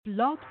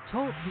Blog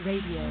Talk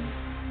Radio.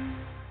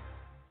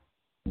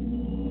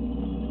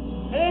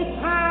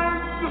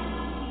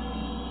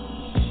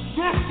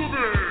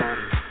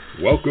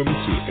 Welcome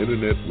to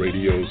Internet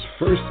Radio's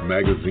first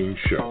magazine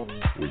show,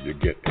 where you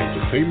get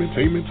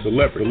entertainment,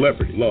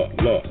 celebrity, love,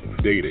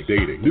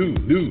 dating, news,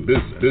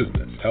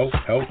 business, health,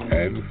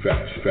 and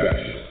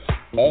fashion.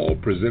 All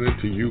presented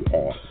to you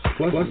on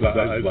Plus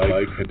Size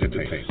Life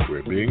Entertainment,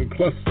 where being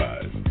plus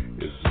size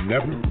is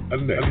never a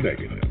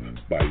negative.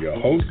 By your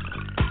host,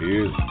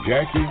 here's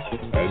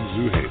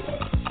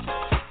Jackie&Zuheila.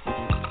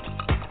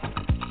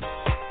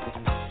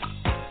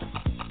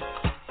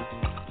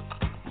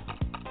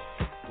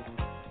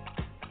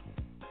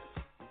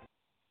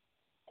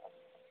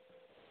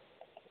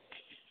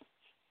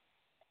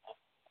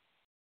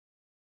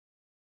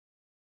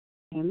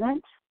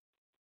 Entertainment.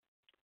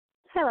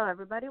 Hello,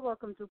 everybody.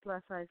 Welcome to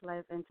Plus Size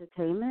Life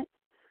Entertainment,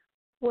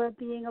 where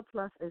being a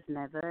plus is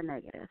never a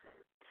negative.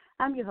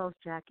 I'm your host,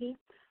 Jackie,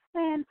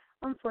 and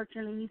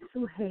unfortunately,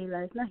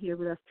 Zuheila is not here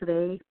with us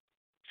today.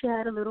 She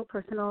had a little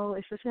personal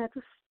issue she had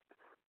to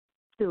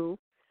do,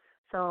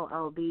 so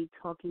I'll be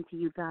talking to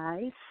you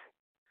guys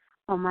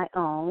on my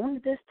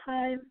own this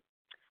time.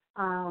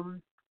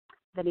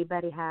 If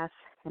anybody has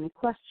any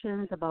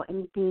questions about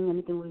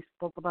anything we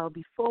spoke about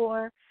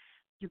before,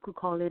 you could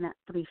call in at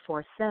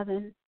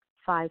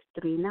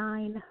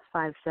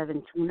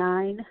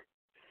 347-539-5729.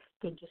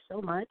 Thank you so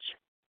much.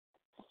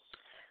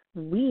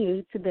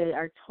 We today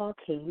are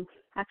talking,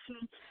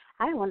 actually,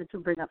 I wanted to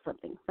bring up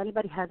something. If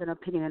anybody has an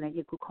opinion on it,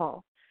 you could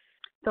call.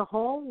 The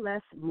whole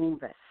Les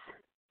Moonves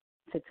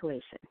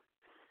situation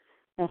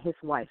and his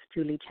wife,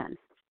 Julie Chen,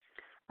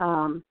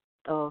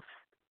 of,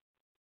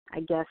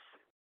 I guess,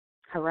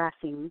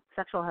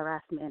 sexual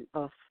harassment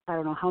of I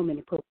don't know how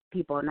many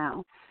people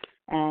now.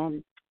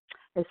 And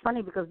it's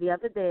funny because the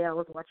other day I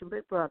was watching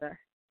Big Brother,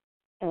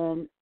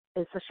 and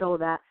it's a show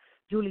that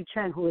Julie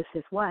Chen, who is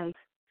his wife,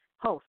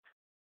 hosts.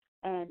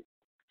 And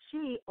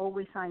she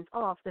always signs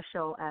off the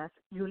show as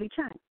Julie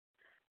Chen.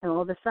 And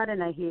all of a sudden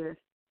I hear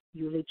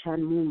Julie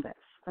Chen Moonves.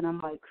 And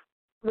I'm like,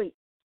 wait,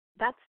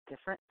 that's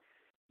different.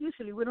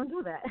 Usually we don't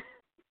do that.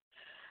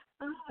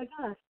 Oh, my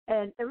gosh.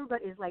 And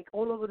everybody is like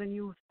all over the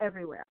news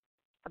everywhere.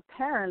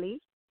 Apparently,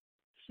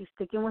 she's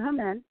sticking with her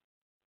man.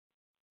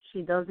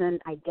 She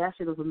doesn't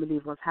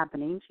believe what's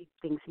happening. She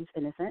thinks he's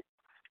innocent.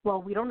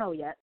 Well, we don't know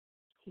yet.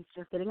 He's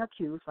just getting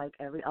accused like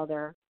every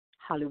other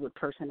Hollywood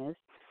person is.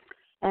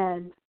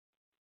 And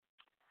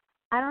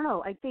I don't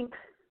know. I think,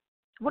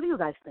 what do you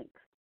guys think?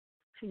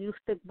 Should you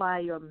stick by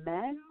your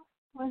man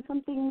when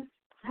something's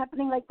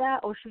happening like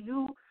that? Or should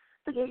you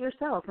look at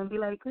yourself and be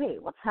like, hey,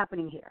 what's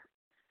happening here?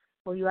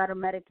 Or you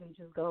automatically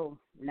just go,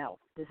 no,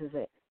 this is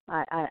it.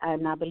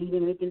 I'm not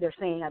believing anything they're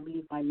saying. I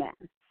believe my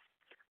man.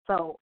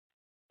 So,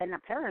 and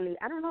apparently,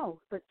 I don't know,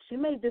 but she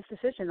made this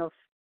decision of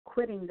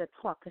quitting the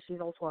talk because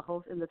she's also a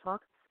host in the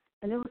talk.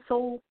 And it was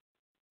so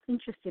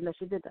interesting that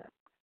she did that.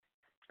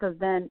 Because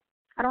then,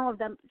 I don't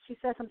know if she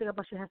said something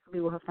about she has to be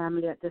with her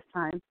family at this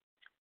time.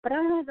 But I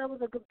don't know if that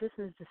was a good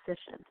business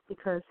decision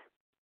because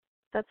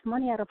that's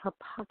money out of her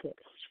pocket.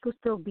 She could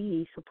still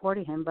be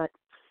supporting him, but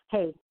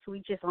hey, to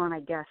each his own, I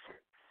guess.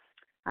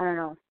 I don't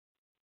know.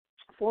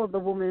 Four of the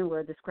women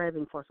were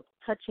describing forcible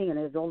touching and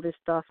there's all this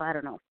stuff. I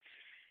don't know.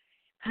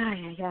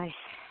 Ay.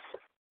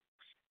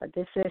 But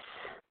this is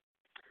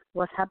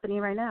what's happening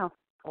right now.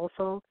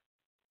 Also,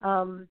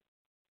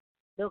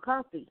 Bill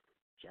Cosby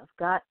just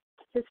got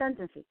his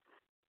sentencing,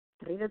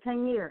 3 to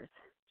 10 years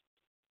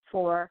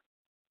for,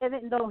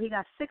 even though he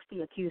got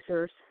 60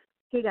 accusers,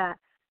 he got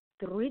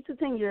 3 to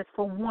 10 years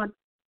for one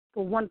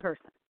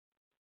person,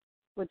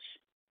 which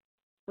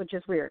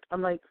is weird.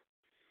 I'm like,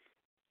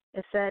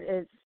 it said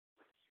it's,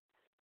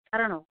 I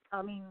don't know.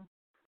 I mean,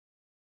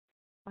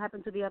 what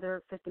happened to the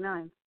other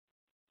 59?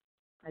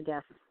 I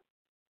guess.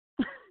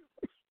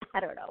 I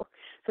don't know.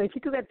 So if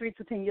he could get 3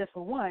 to 10 years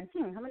for one,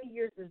 how many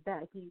years is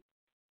that? He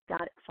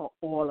got it for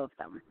all of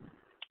them.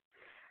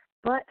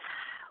 But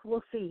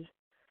we'll see.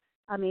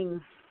 I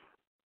mean,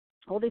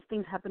 all these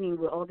things happening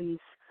with all these,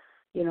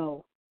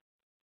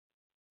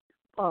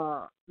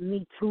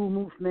 Me Too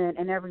movement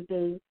and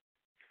everything.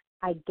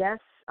 I guess,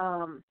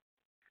 I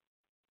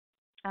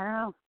don't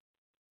know.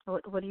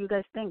 What do you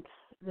guys think?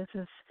 This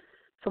is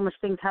so much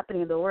things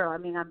happening in the world. I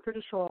mean, I'm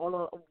pretty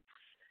sure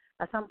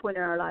at some point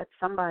in our life,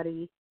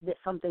 somebody did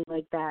something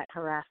like that,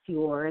 harassed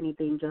you or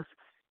anything, just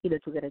either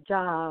to get a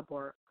job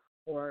or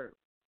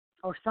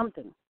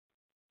something.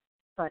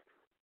 But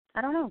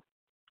I don't know.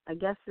 I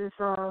guess it's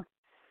up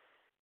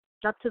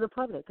to the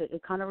public.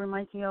 It kind of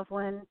reminds me of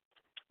when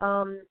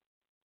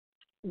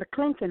the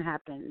Clinton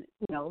happened.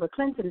 The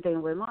Clinton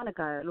thing with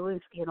Monica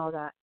Lewinsky and all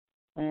that,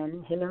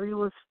 and Hillary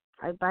was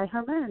right by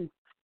her man.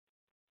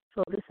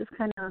 So this is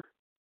kind of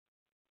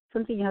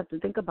something you have to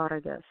think about, I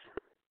guess.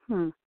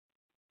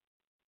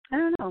 I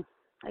don't know.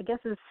 I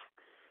guess this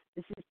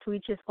is to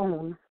each his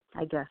own,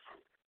 I guess.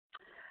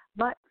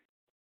 But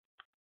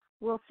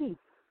we'll see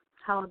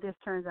how this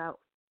turns out.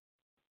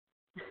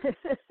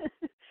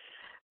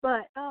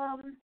 But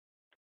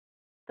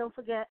don't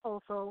forget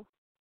also,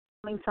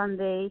 coming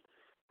Sunday,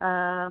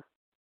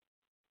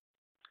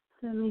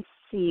 Let me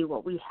see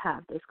what we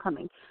have this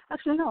coming.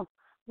 Actually, no.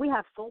 We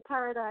have Soul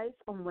Paradise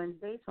on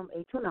Wednesdays from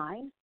 8 to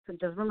 9. So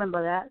just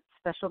remember that.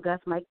 Special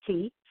guest Mike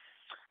T.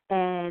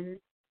 And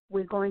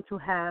we're going to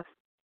have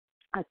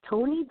a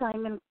Tony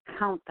Diamond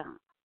Countdown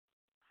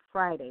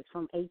Fridays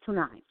from 8 to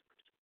 9.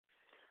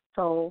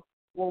 So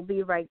we'll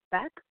be right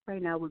back.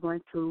 Right now we're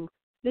going to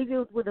leave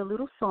you with a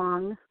little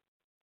song.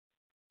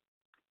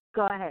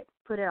 Go ahead.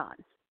 Put it on.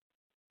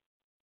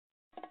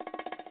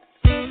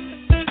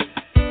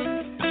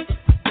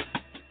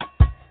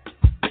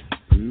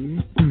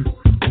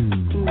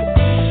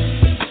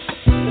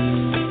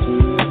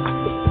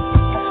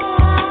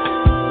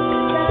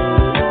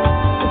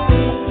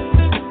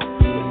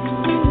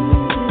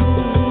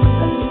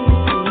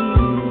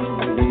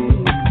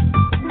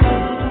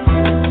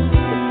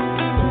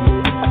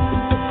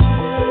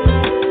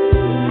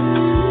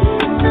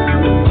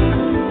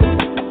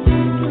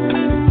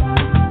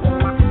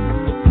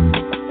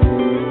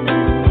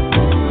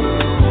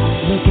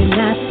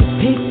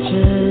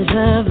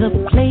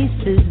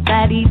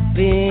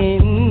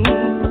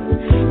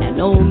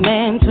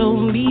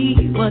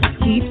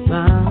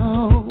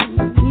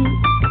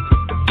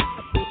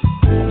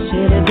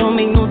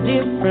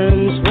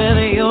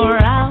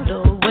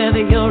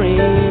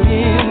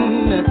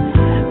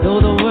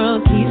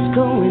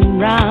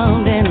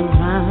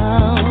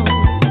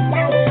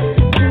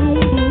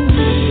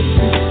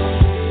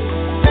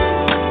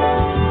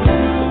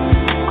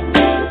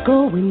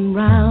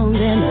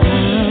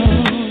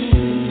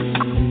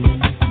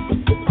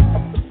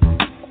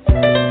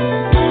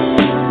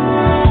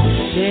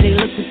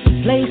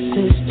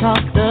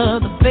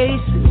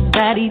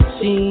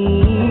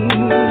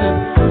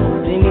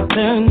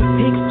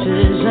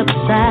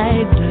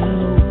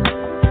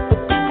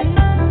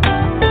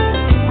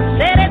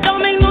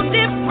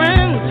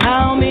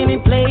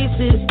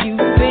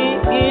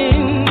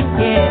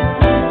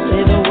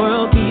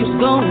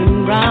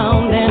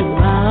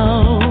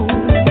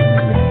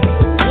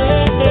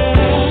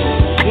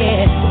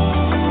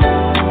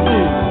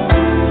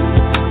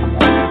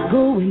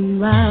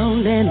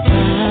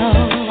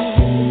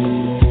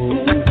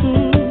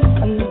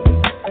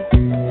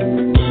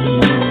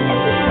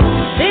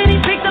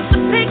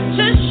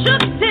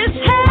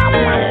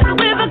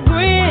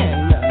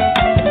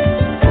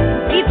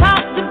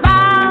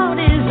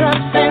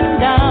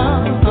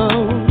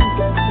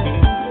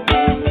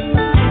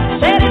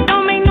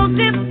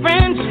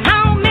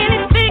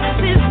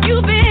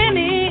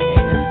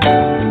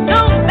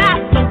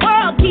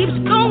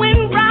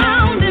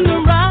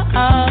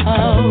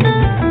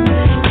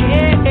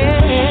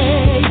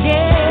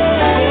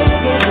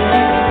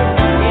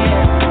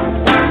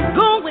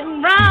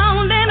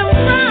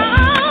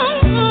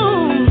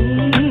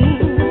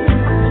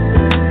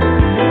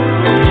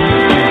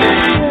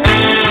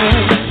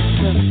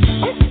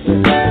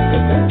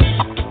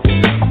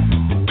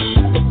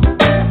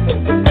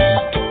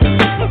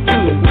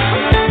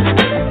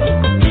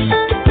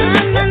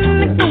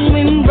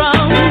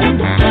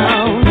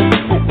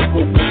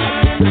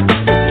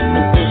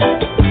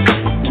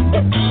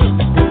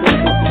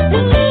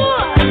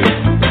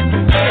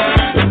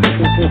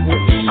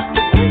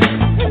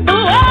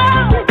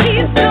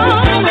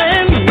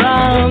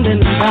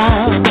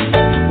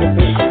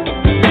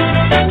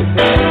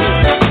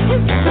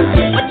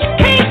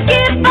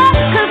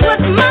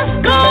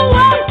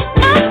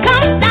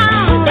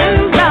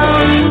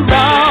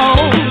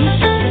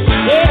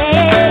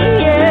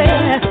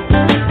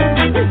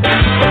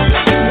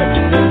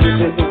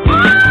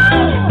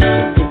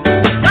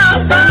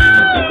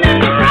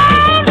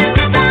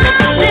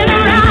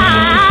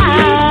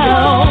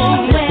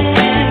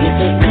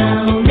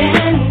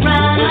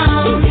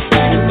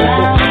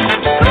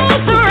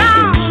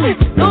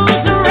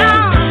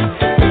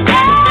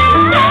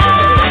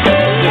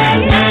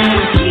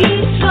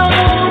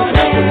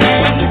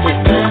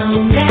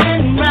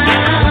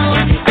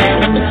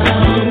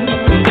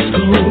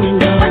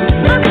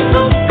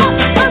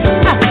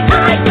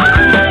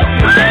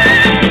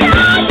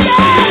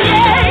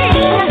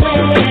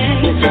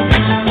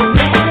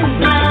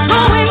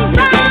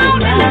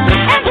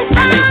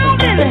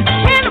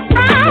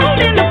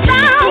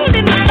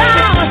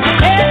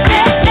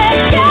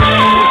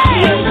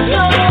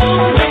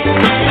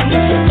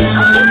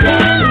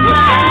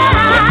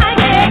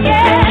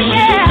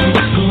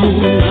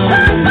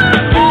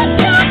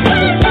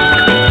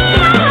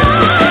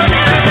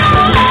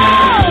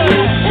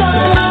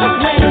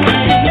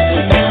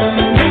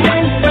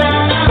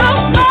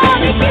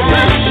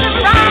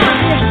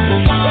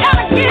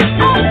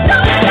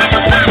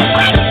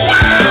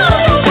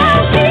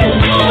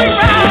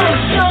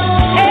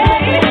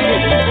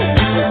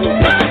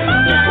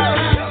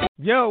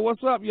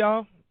 What's up,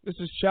 y'all? This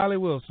is Charlie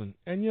Wilson,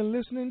 and you're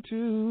listening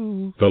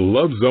to The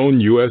Love Zone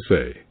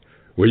USA,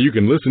 where you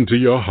can listen to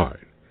your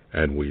heart,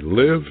 and we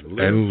live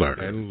and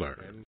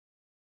learn.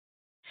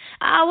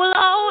 I will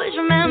always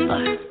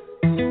remember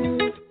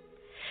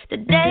the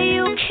day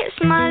you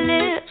kissed my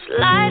lips,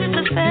 light as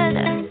a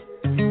feather,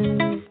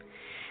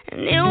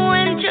 And it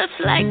went just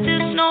like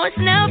this. No, it's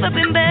never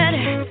been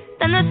better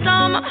than the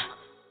summer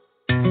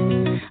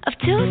of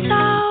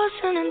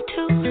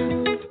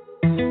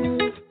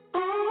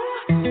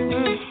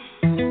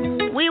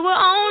 2002. We were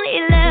only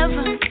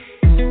 11,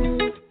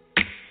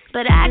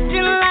 but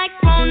acting like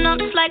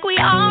grown-ups, like we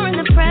are in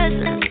the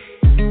present.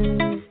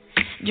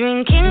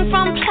 Drinking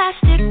from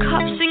plastic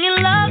cups, singing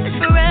love is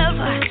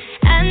forever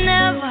and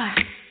never.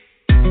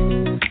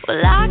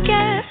 Well, I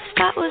guess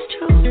that was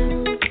true.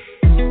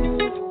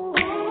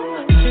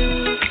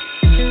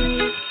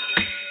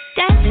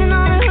 Dancing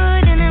on the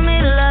hood in the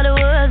middle of the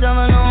woods of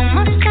an old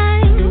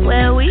Mustang,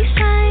 where we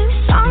sang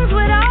songs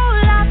with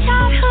all our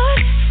childhood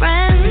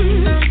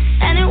friends.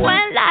 And it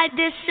went like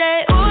this,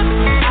 say,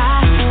 oops,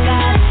 I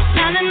got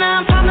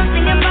 99 problems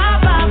singing bye,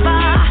 bye,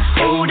 bye.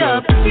 Hold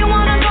up, if you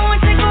wanna go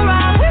and take a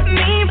ride with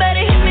me,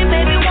 better hit me,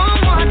 baby,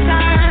 one more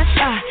time.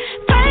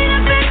 Paint a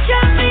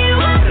picture for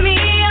you and me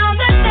on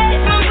the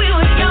days when we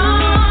were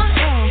young,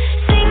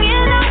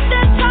 singing off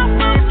the top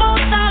of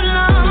both our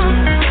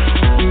lungs.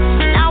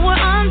 Now we're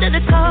under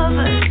the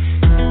covers.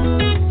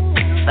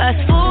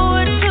 Fast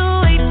forward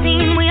to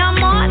 18, we are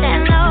more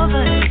than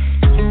lovers.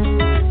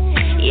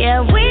 Yeah,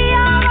 we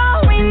are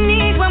all we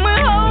need when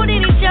we're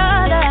holding each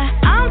other.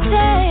 I'm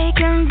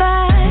taken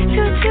back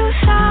to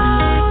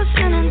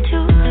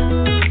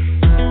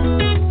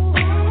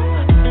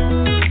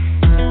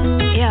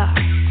 2002. Yeah,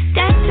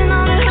 dancing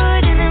on the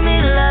hood in the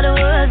middle of the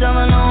woods of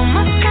an old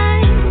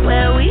Mustang,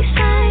 where we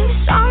sang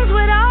songs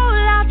with all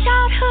our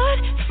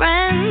childhood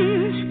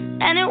friends.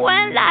 And it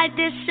went like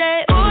this,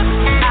 say, oops,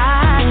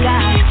 I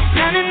got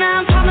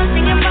 99 problems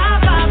singing bye,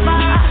 bye,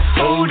 bye.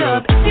 Hold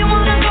up, if you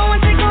wanna go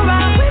and take a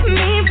ride with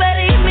me,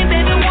 better hit me,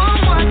 baby,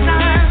 one more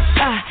time.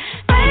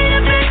 Paint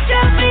a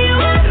picture for you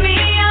and me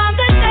on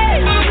the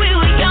days when we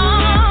were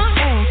young,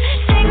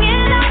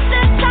 singing off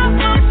the top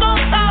of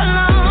both our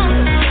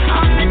lungs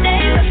on the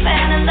day we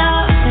fell in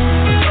love.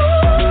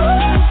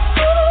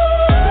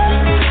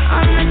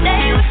 On the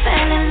day we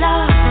fell in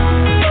love.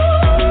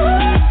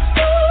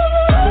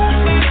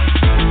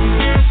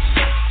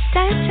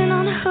 Dancing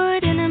on the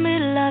hood in the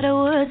middle of the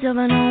woods of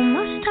an old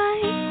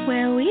Mustang,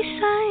 where we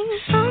sang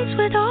songs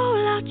with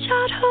all our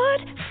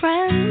childhood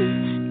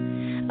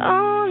friends.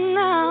 Oh,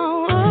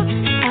 now, oops,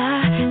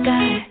 I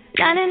got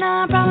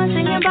 99 problems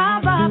singing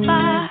bye, bye,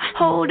 bye.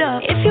 Hold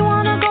up, if you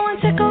wanna go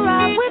and take a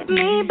ride with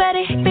me,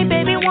 better hit me,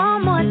 baby,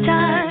 one more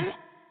time.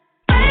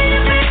 Paint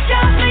a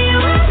picture for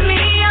you and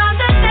me on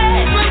the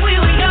days when we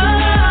were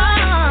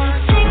young,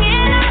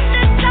 singing at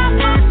the top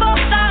of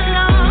both our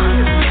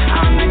lungs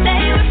on the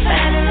day we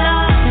fell in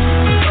love.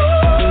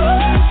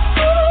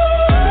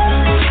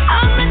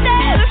 On the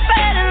day we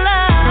fell in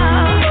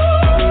love.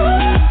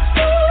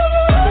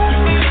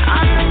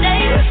 On the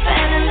day we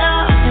fell in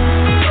love.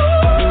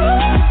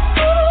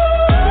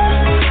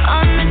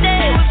 On the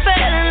day we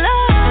fell in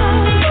love.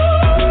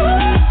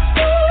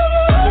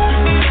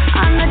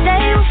 On the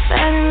day we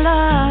fell in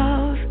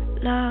love.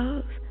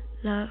 Love,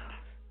 love.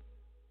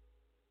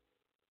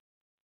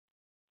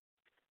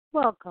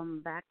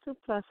 Welcome back to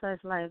Plus Size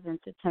Live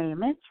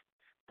Entertainment.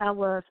 That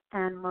was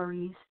Anne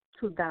Marie's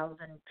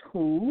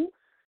 2002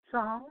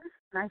 song.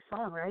 Nice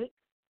song, right?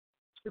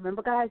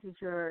 Remember, guys,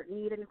 if you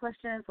need any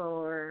questions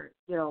or,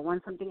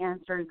 want something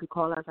answered, you can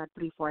call us at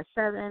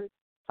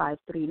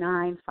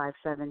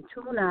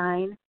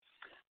 347-539-5729.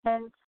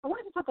 And I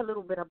wanted to talk a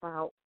little bit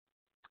about,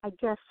 I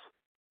guess,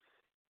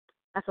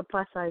 as a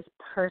plus-size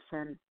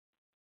person,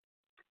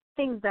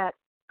 things that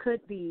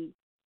could be,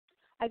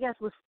 I guess,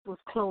 with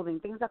clothing,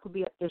 things that could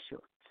be an issue.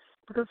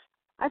 Because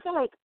I feel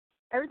like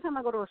every time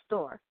I go to a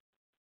store,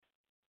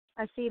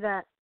 I see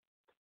that,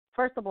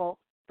 first of all,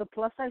 the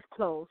plus-size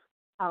clothes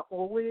are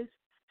always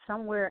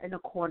somewhere in a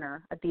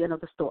corner at the end of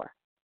the store.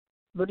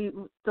 But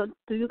do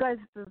you guys,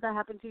 does that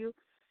happen to you?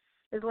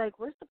 It's like,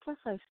 where's the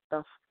plus-size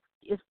stuff?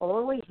 It's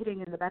always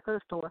hitting in the back of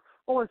the store.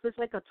 Or if it's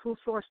like a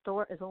two-floor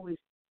store, it's always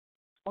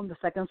on the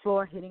second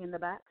floor hitting in the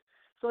back.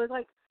 So it's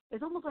like,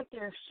 it's almost like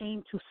they're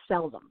ashamed to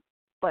sell them.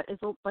 But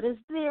it's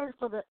there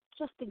so that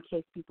just in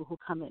case people who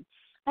come in.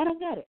 I don't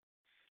get it.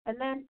 And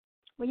then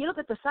when you look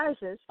at the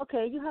sizes,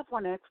 okay, you have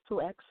 1X,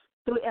 2X,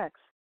 3X.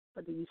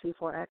 But do you see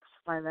 4X,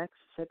 5X,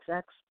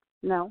 6X?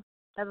 No,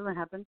 that doesn't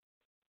happen.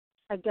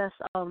 I guess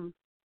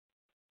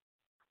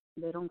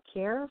they don't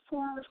care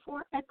for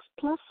 4X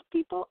plus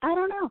people. I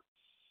don't know.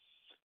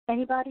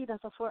 Anybody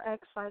that's a 4X,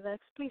 5X,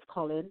 please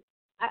call in.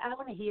 I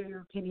want to hear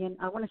your opinion.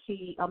 I want to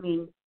see,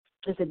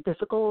 is it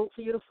difficult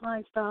for you to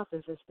find stuff?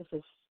 Is this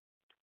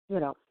I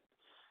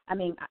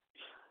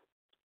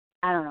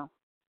don't know.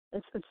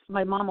 It's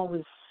my mom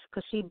always,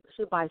 because she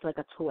buys like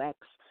a 2X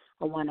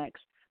or 1X.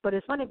 But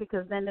it's funny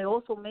because then they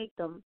also make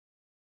them,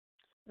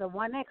 the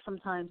 1X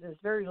sometimes is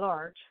very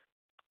large,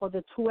 or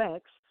the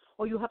 2X,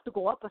 or you have to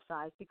go up a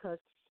size because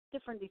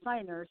different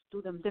designers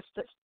do them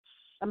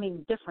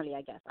differently,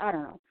 I guess. I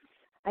don't know.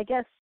 I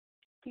guess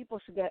people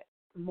should get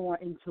more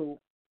into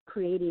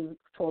creating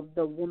for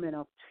the women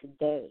of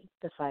today,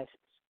 the sizes.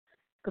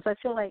 Because I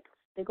feel like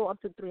they go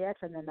up to 3X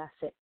and then that's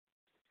it.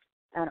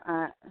 And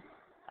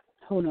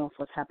who knows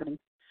what's happening.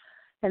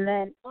 And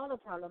then another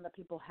problem that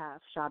people have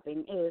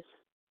shopping is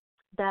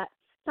that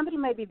somebody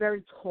might be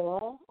very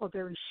tall or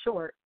very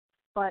short,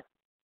 but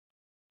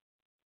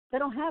they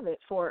don't have it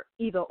for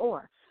either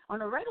or. On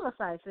the regular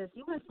sizes,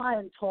 you can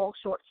find tall,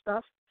 short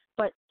stuff,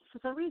 but for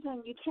some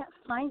reason you can't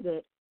find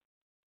it.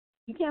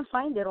 You can't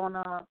find it on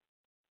a,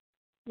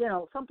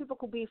 some people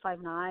could be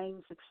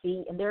 5'9", 6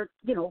 feet, and they're,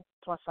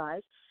 plus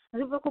size,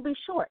 and people could be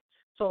short.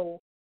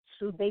 So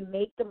should they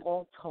make them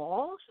all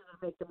tall? Should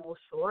they make them all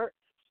short?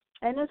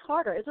 And it's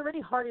harder. It's already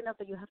hard enough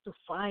that you have to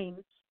find,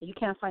 you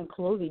can't find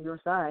clothing your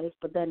size,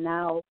 but then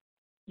now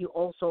you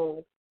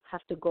also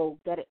have to go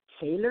get it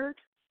tailored.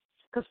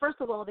 Because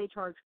first of all, they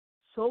charge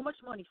so much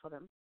money for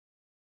them.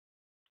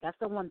 That's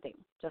the one thing.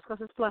 Just because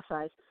it's plus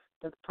size,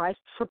 the price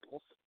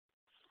triples.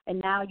 And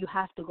now you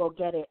have to go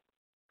get it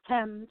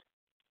hemmed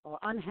or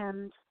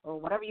unhemmed or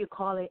whatever you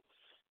call it.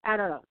 I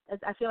don't know.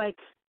 I feel like,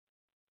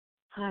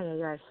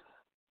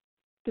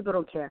 people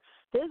don't care.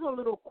 There's a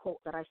little quote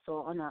that I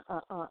saw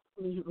on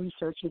me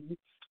researching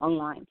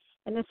online,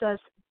 and it says,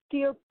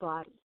 "Dear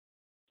body,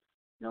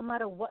 no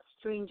matter what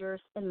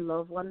strangers and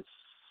loved ones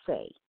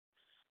say,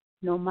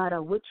 no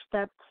matter which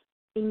steps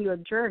in your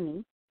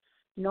journey,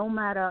 no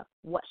matter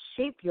what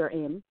shape you're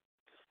in,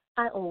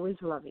 I always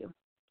love you."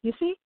 You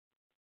see,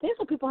 that's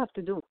what people have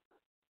to do.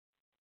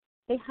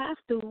 They have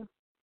to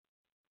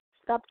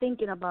stop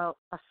thinking about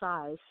a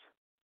size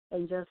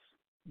and just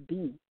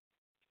be.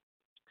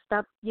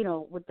 Stop,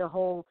 with the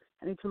whole,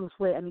 I need to lose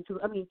weight,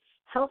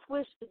 health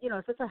wish,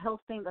 if it's a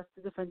health thing, that's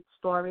a different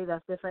story,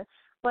 that's different.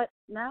 But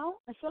now,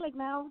 I feel like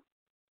now,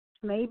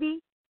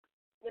 maybe,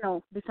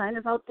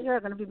 designers out there are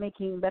going to be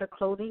making better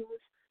clothing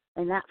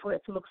and not for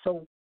it to look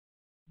so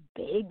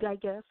big, I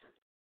guess.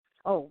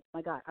 Oh,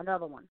 my God,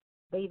 another one,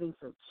 bathing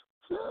suits.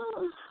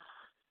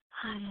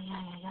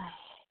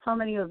 How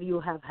many of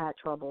you have had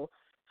trouble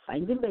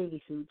finding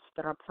bathing suits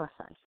that are plus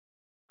size?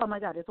 Oh,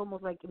 my God, it's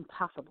almost like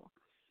impossible.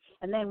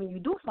 And then when you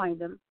do find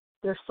them,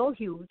 they're so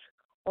huge,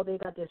 or they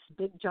got this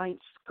big,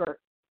 giant skirt.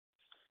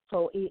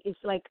 So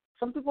it's like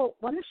some people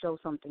want to show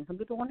something. Some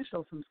people want to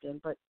show some skin,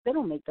 but they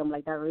don't make them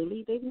like that,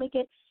 really. They make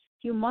it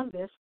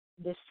humongous.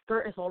 This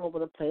skirt is all over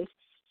the place.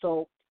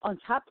 So on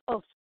top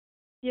of,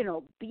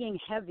 being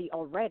heavy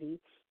already,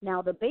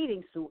 now the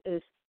bathing suit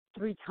is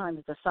 3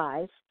 times the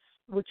size,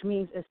 which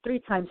means it's 3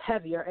 times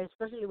heavier,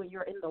 especially when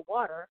you're in the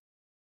water.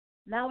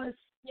 Now it's,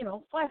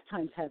 5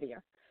 times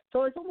heavier.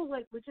 So it's almost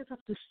like we just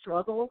have to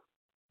struggle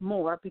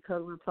more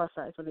because we're plus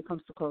size when it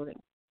comes to clothing.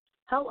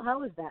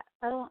 How is that?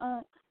 I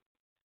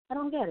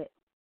don't get it.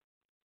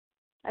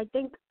 I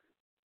think,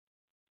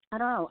 I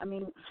don't know.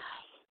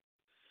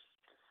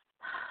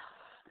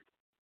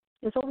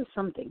 It's always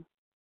something.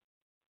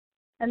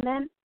 And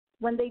then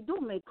when they do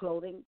make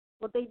clothing,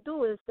 what they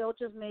do is they'll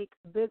just make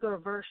a bigger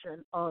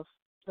version of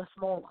the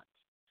small ones.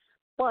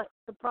 But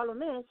the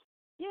problem is,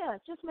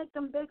 just make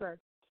them bigger.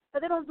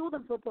 But they don't do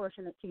them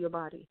proportionate to your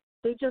body.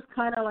 They just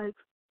kind of like,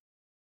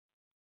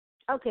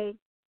 okay,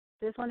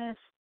 this one is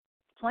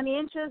 20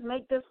 inches,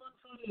 make this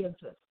one 40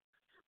 inches.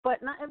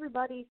 But not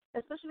everybody,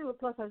 especially with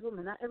plus-size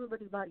women, not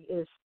everybody's body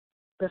is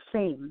the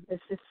same.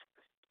 It's just,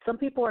 some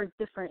people are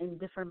different in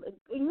different,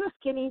 when you're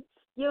skinny,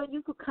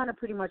 you could kind of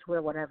pretty much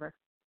wear whatever.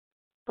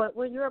 But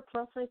when you're a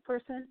plus-size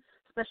person,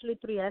 especially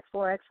 3X,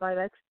 4X,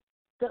 5X,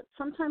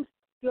 sometimes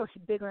you're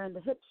bigger in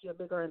the hips, you're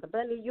bigger in the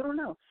belly, you don't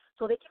know.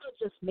 So they can't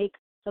just make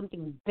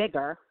something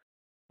bigger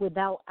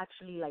without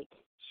actually like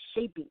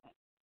shaping it.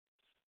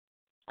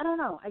 I don't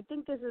know. I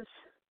think this is,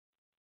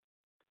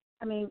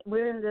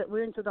 we're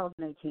in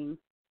 2018,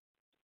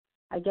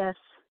 I guess.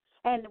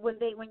 And when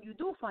you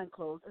do find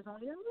clothes, it's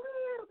only a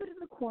little bit in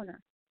the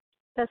corner.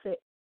 That's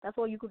it. That's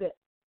all you could get.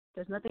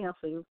 There's nothing else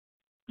for you.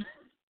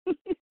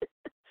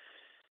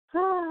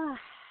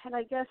 And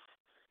I guess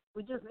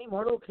we just need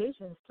more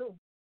locations too,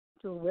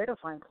 to where to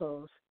find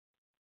clothes.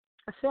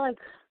 I feel like,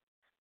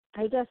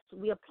 I guess to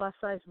be a plus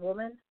size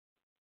woman,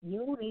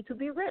 you need to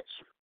be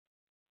rich.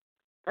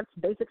 That's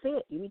basically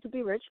it. You need to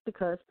be rich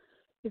because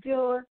if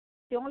you're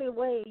the only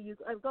way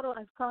I've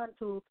gone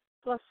to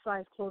plus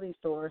size clothing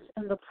stores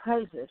and the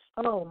prices,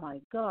 oh my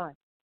God,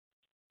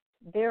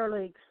 they're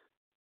like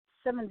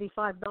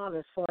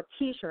 $75 for a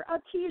T-shirt. A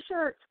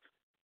T-shirt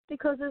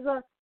because there's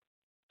a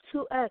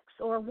 2X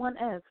or a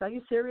 1X. Are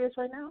you serious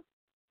right now?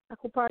 I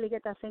could probably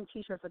get that same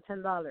T-shirt for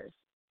 $10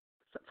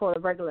 for a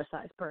regular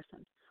size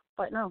person.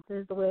 But no,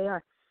 this is the way they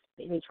are.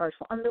 They charge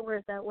for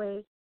underwear that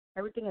way.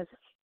 Everything is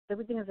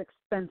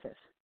expensive.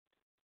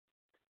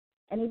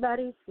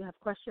 Anybody, if you have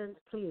questions,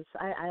 please.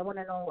 I want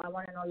to know. I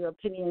want to know your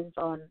opinions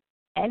on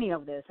any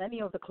of this,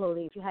 any of the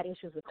clothing. If you had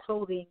issues with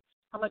clothing,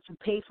 how much you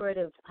pay for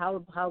it,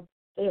 how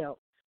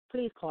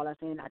please call us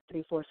in at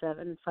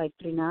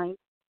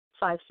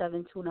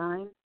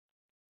 347-539-5729.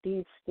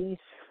 These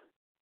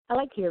I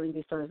like hearing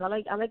these stories. I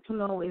like to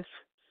know if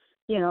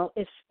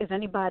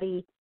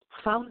anybody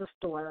found a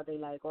store that they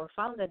like or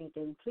found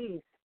anything.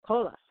 Please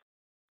call us.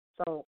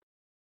 So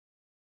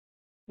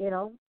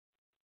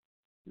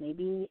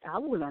maybe I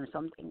will learn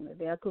something.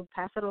 Maybe I could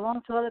pass it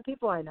along to other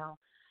people I know.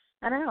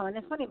 I don't know, and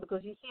it's funny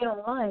because you see it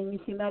online, you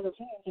see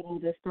magazines and all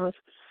this stuff,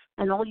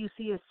 and all you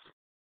see is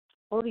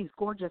all these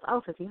gorgeous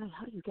outfits. You're like,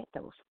 how do you get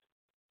those?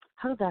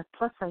 How does that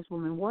plus-size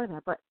woman wear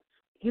that? But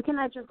you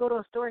cannot just go to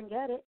a store and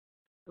get it.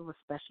 It was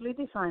specially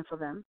designed for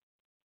them,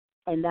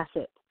 and that's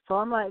it. So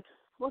I'm like,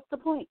 what's the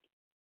point?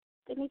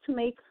 They need to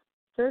make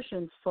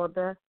versions for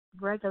the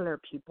regular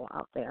people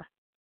out there.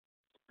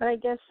 But I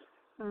guess,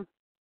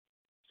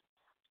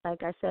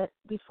 like I said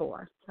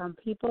before, some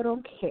people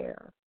don't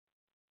care.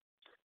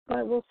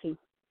 But we'll see.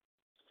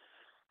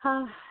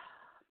 We're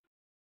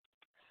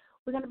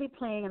going to be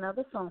playing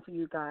another song for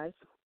you guys.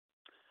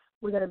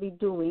 We're going to be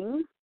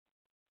doing,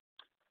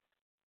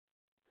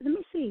 let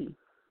me see,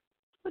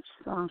 which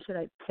song should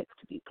I pick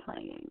to be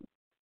playing?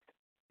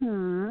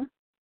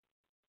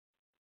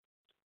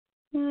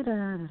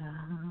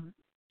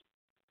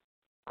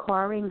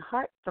 Quarring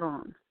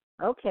Heartthrob.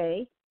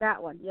 Okay,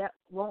 that one. Yep,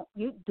 won't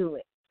you do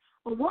it?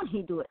 Or won't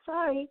he do it?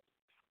 Sorry.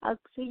 I'll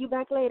see you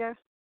back later.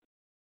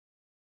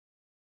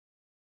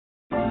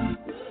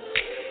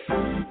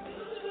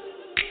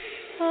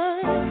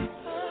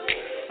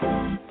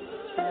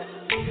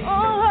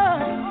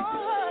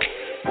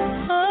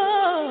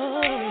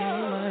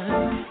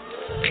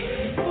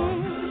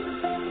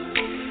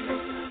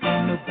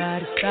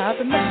 Nobody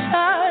stopping my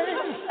shine.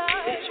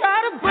 They try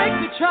to break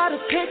me, try to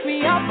take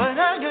me out, but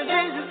I got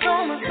Jesus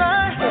on my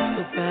side.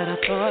 So bad I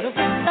thought of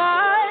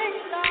dying,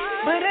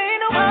 but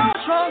ain't no one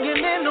stronger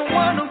than the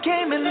one who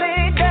came and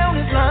laid down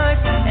his life.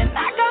 And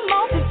I got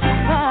mountains to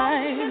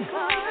climb,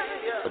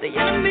 but the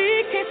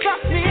enemy can't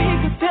stop me,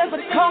 'cause there's a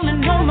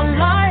calling on my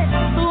life.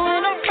 So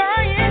when I'm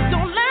crying,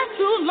 don't last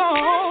too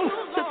long,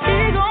 'cause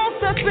he gon'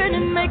 step in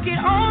and make it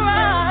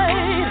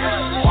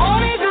alright.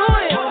 Won't he do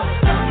it? He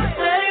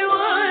said he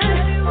would.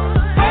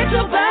 Fight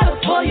your battle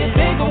for you,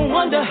 they gon'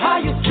 wonder how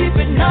you sleep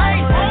at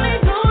night. Won't he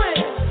do it?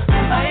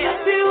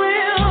 Yes, he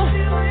will.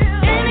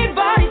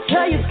 Anybody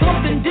tell you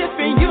something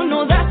different, you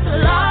know that's a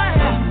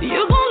lie.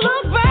 You gon'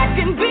 look back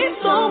and be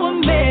so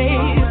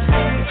amazed.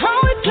 How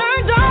it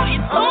turned out,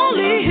 it's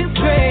only his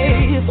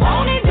grace.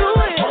 Won't he do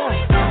it?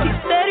 He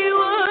said he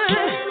would.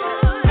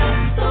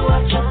 So I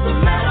trust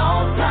him at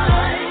all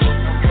times.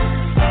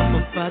 I'm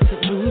about to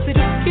lose it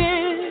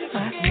again.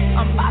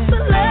 I'm about to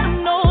let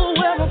him know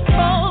where I'm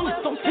from.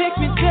 Don't take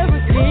me there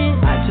again.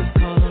 I just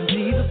call on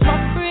Jesus,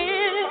 my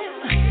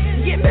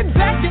friend. Get me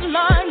back in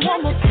line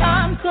one more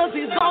time, 'cause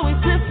he's always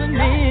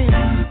listening.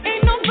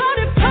 Ain't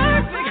nobody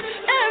perfect,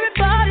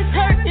 everybody's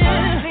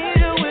hurting.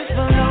 Need a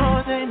whisper,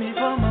 Lord, save me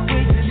from my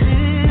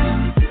weaknesses,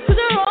 'cause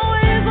you're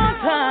always on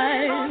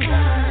time.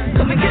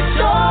 Come and get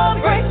your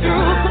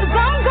breakthrough, 'cause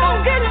I'm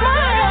gon' get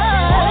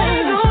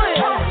mine. Do it.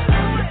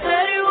 He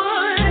said he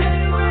would.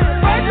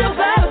 Fight your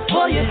battle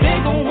for you, they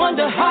gon'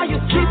 wonder how you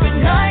sleep at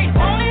night.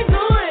 Won't he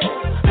do it?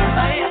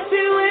 Yes,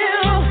 he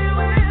will.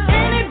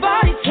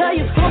 Anybody tell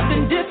you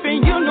something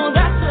different, you know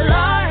that's a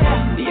lie.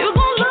 You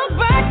gon' look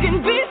back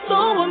and be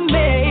so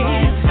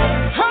amazed.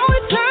 How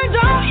it turned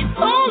out, it's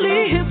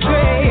only his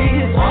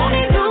grace. Won't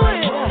he do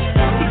it?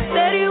 He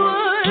said he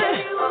would.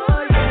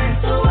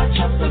 So I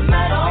trust him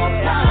at all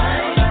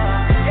times.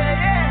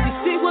 You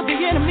see what the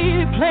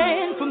enemy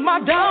planned for my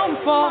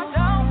downfall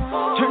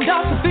turned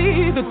out to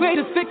be the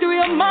greatest victory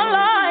of my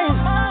life.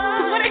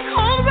 'Cause when it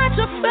comes at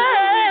you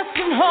fast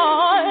and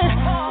hard,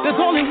 there's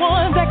only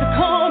one that can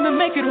come and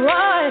make it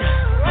right.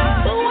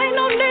 So ain't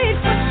no need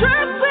for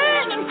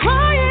stressing and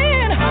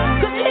crying,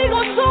 'cause he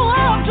gon' show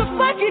up just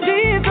like he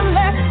did the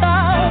last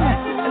time.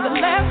 And the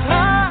last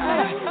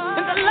time,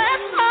 and the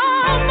last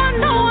time, I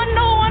know. Won't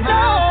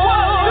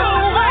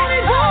he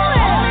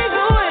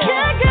do it?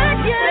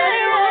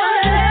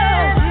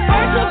 Yeah.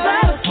 Fight your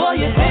battle for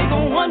you, they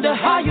gon' wonder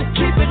how you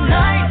sleep at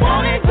night.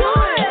 Won't he do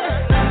it?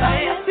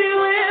 Yes, he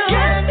will.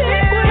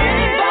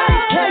 Anybody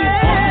tell you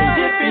something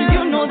different,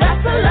 you know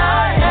that's a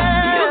lie.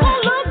 You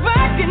gon' look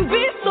back and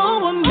be so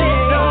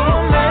amazed.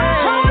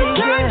 How it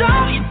turned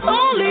out, it's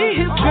only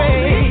his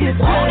grace.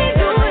 Won't he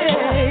do it?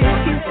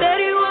 He said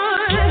he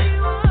would.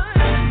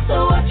 So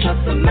I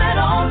trust him at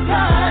all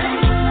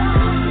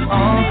times.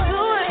 Won't he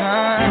do it? He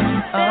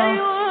said he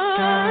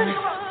would.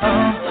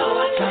 So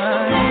I trust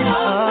him at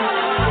all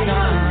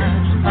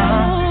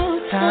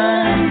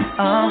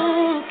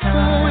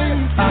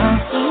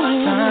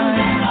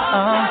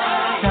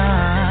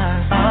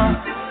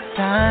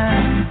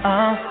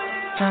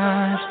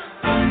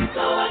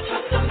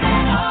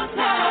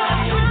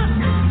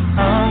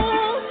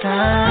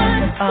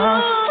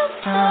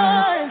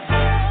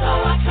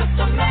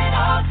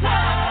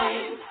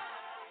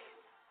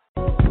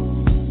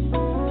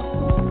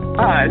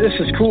Hi, this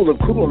is Cool of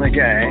Cool and the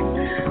Gang.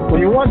 When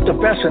you want the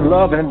best in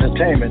love and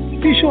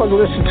entertainment, be sure to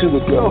listen to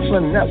the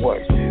Girlfriend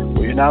Network,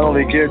 where you not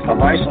only get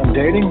advice on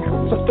dating,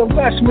 but the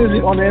best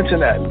music on the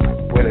internet,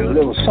 with a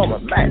little summer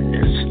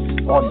madness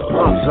on the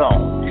Love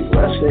Zone,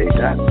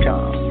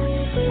 USA.com.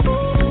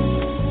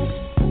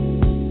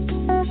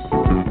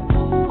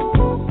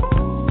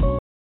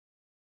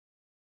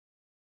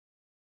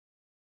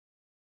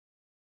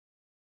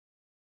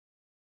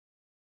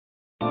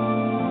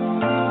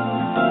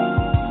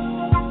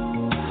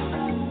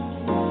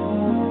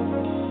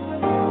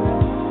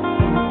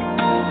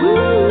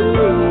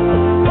 Ooh.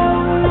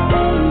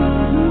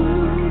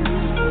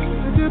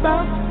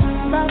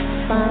 I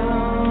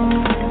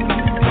found.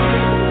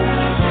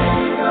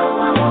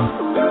 I want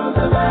to feel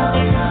the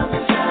valley of the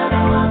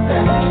shadow of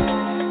death.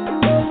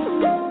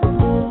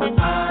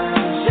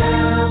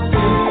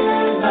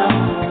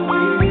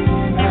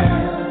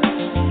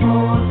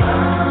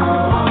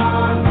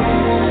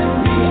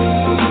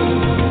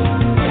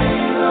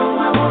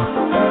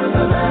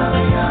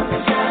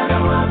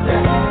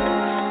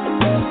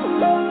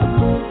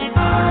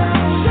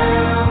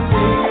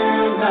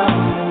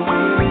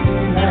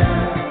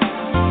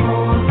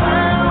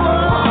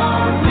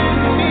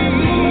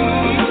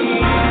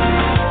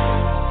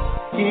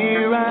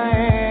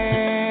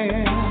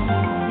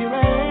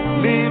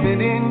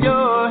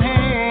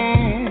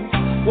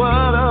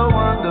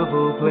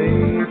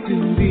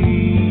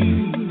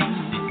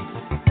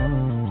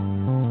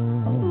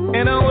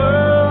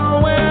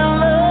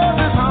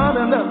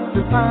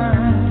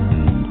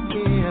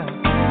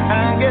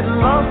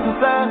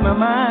 Inside my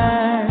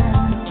mind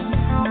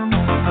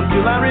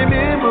until I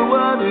remember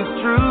what is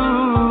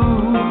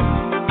true,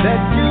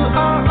 that you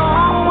are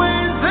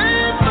always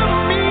there for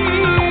me.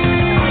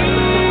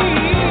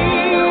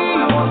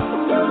 I walk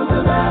through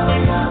the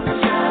valley of the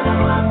shadow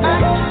of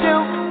death. I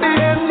shall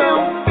fear no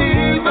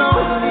evil,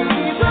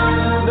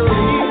 no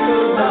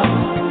evil,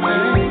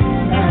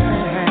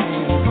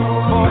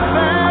 for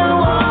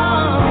thou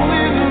art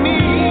with me.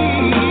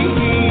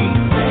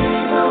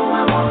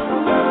 I walk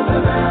through the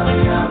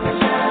valley of the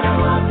shadow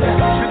of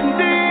death.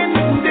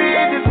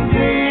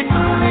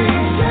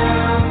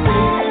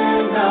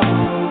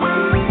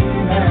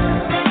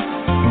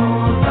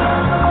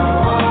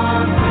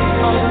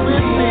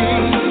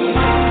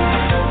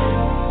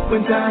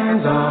 When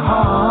times are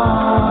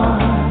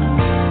hard,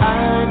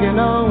 I can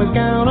always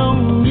count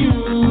on you.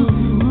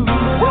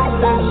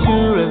 As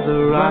sure as the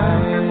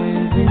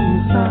rising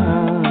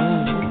sun.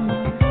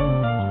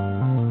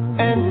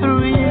 And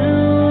through you,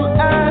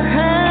 I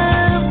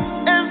have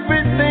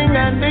everything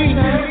I need.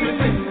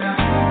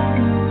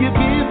 You've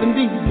given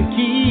me the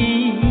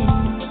key.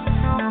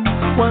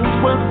 Once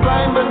was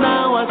blind, but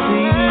now I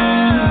see.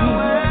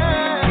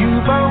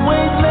 You've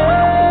always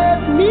let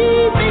me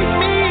be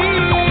me.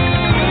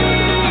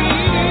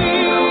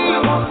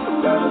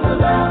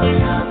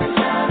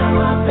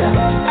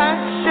 I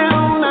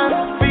shall not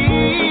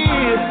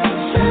fear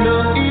no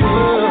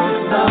evil,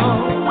 no.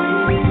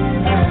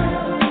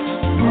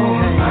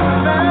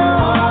 Thou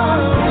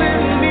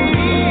with me.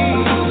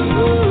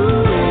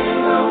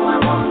 Though I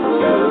walk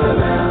through the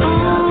valley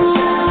of the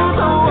shadow,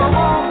 though I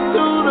walk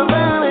through the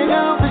valley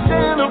of the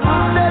shadow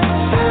of death,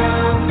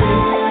 shall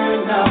fear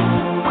no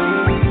evil.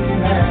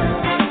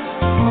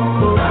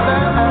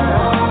 Thou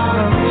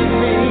with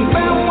me,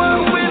 thou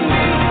art with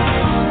me.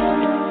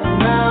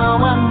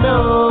 Now I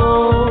know.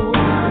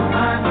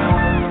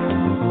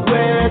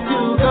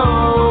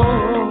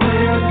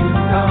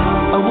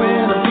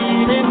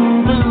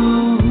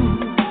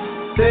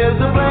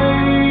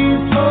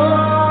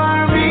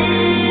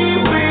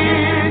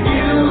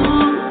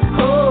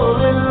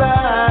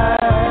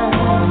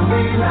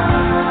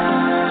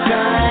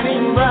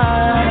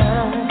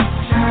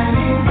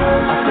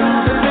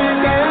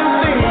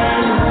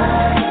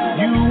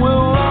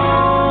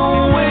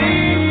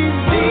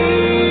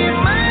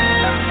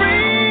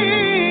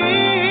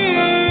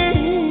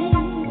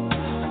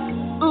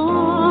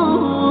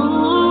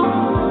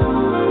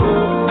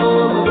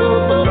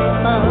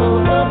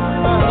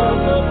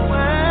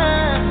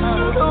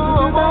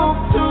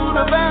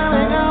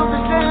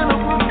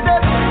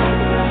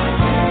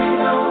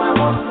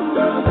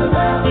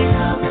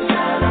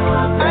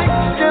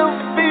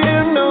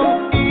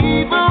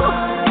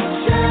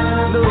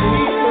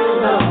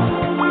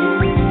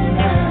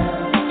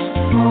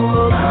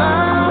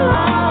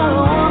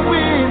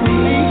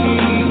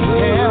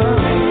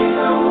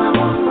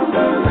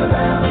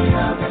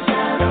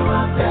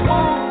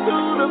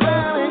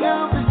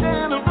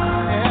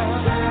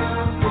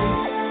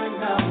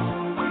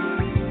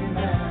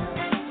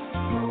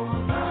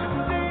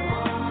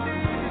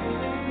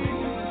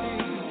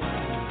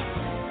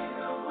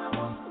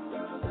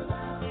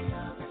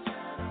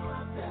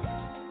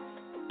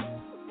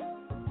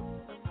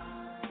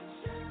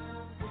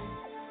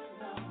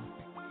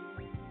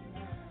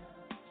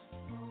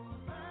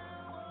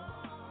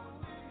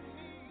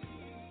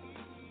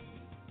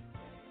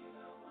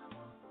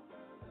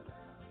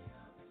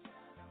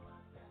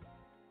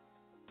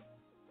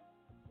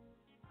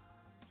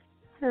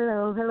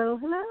 Hello, hello,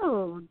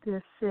 hello.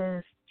 This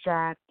is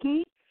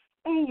Jackie,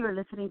 and you're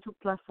listening to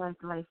Plus Size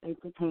Life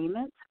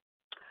Entertainment.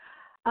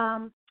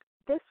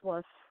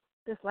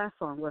 This last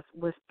song was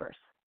Whispers.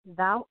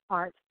 Thou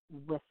art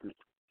with me.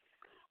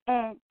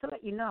 And to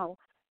let you know,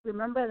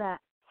 remember that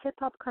Hip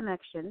Hop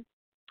Connection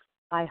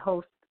by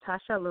host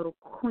Tasha Little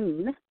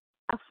Queen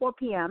at 4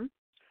 p.m.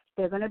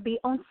 They're going to be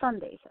on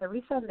Sundays.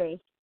 Every Sunday,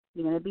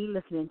 you're going to be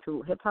listening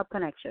to Hip Hop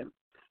Connection.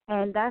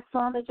 And that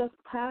song that just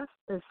passed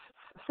is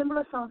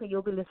similar songs that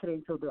you'll be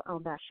listening to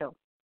on that show.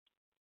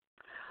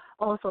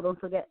 Also, don't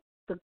forget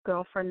the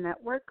Girlfriend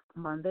Network,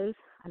 Mondays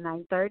at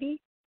 9:30.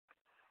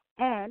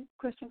 And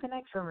Christian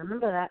Connection,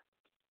 remember that.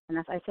 And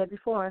as I said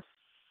before,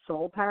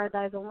 Soul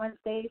Paradise on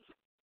Wednesdays,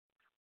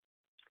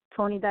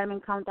 Tony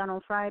Diamond Countdown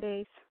on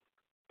Fridays,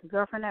 the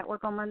Girlfriend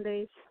Network on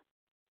Mondays,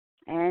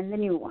 and the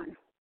new one,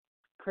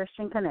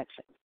 Christian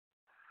Connection.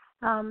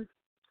 I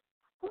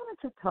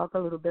wanted to talk a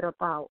little bit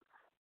about,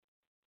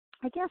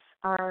 I guess,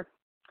 our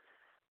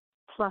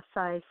plus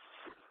size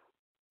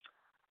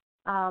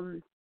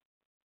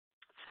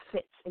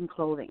fits in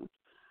clothing.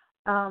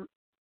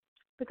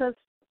 Because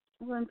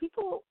when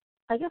people,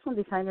 I guess when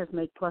designers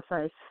make plus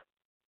size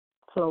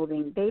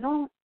clothing, they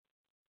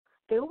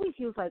always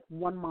use like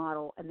one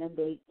model and then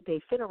they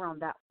fit around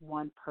that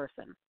one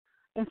person.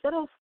 Instead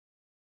of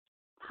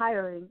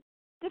hiring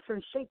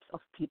different shapes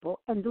of people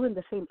and doing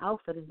the same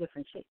outfit in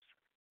different shapes.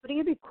 But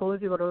it'd be cool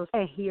if you go to,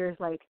 and here's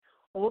like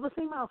all the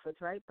same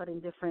outfits, right? But in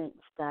different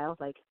styles.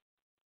 Like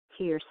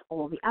here's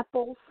all the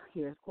apples,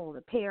 here's all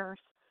the pears,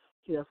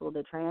 here's all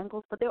the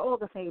triangles, but they're all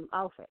the same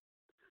outfit.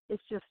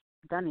 It's just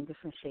done in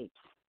different shapes.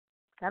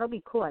 That'll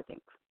be cool, I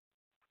think.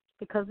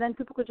 Because then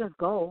people could just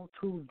go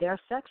to their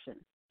section.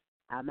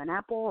 I'm an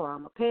apple or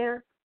I'm a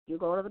pear. You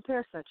go to the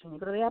pear section. You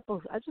go to the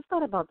apples. I just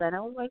thought about that. And I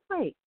was like,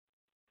 wait,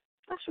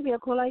 that should be a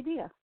cool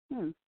idea.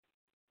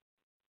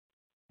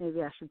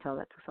 Maybe I should tell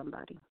that to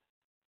somebody.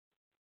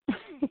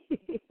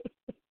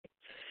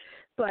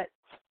 But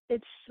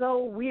it's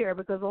so weird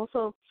because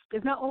also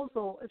it's not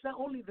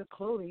only the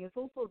clothing, it's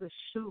also the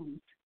shoes.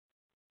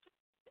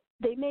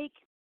 They make,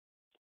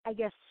 I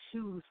guess,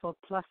 shoes for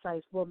plus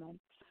size women,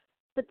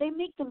 but they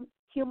make them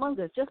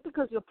humongous. Just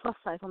because you're plus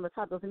size on the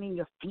top doesn't mean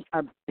your feet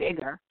are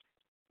bigger.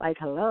 Like,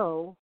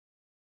 hello.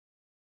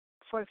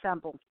 For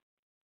example,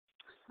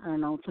 I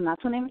don't know, not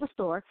to name the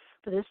store,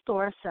 but this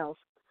store sells,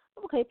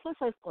 okay, plus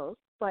size clothes,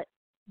 but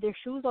their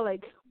shoes are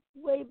like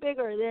way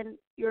bigger than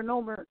your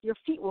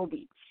feet will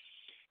be,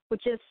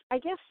 which is, I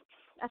guess,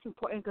 that's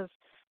important because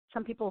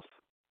some people's,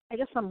 I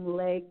guess some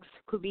legs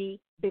could be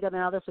bigger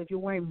than others. So if you're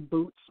wearing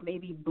boots,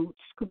 maybe boots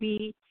could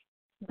be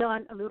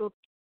done a little,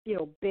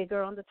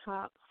 bigger on the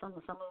top. Some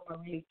of them are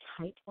really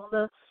tight on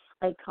the,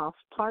 like, calf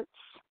parts.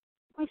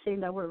 Am I saying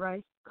that word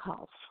right?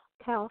 Calves.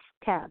 I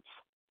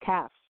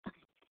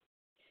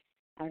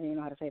don't even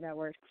know how to say that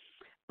word.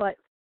 But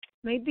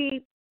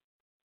maybe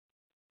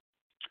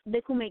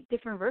they could make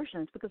different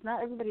versions because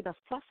not everybody that's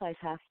plus size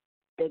has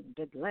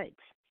big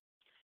legs.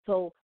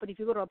 So, but if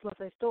you go to a plus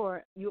size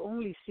store, you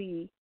only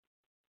see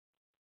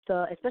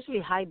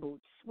especially high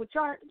boots, which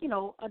are,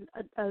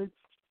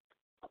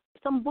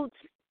 some boots.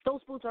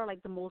 Those boots are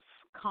like the most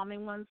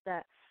common ones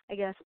that I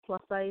guess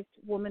plus size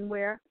women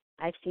wear.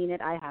 I've seen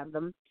it. I have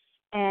them.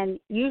 And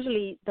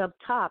usually the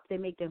top, they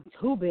make them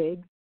too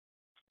big,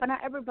 but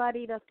not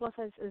everybody that's plus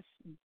size is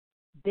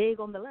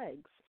big on the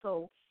legs.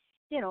 So,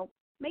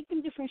 make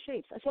them different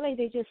shapes. I feel like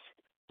they just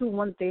do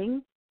one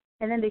thing,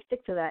 and then they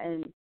stick to that,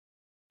 and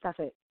that's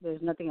it.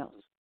 There's nothing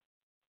else.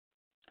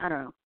 I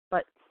don't know.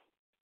 But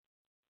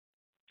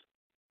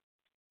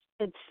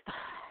it's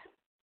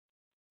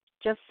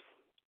just,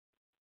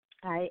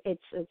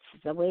 it's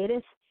the way it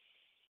is.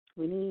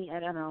 I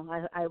don't know.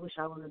 I wish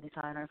I was a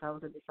designer. If I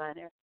was a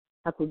designer,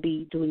 I could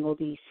be doing all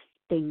these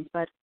things,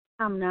 but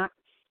I'm not.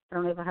 I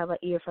don't even have an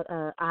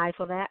eye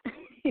for that.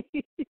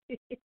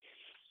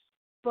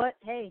 But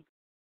hey,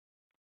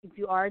 if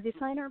you are a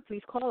designer,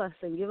 please call us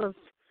and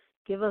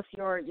give us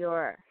your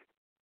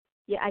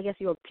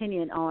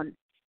opinion on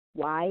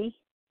why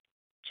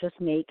just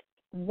make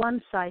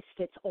one size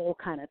fits all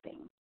kind of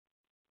thing.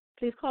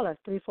 Please call us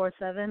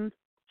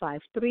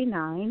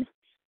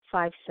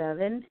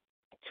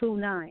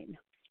 347-539-5729.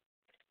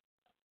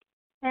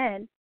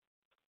 And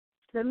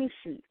let me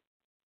see.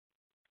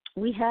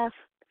 We have,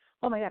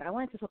 oh my God, I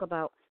wanted to talk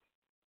about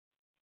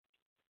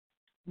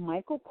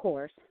Michael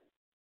Kors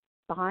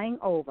buying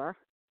over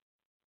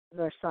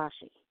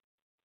Versace.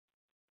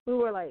 We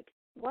were like,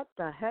 what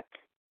the heck?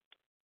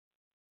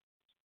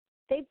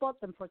 They bought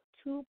them for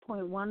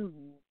 $2.1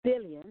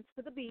 billion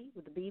with a B.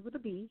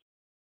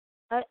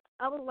 I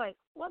was like,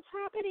 what's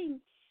happening?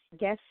 I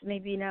guess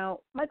maybe now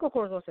Michael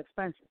Kors was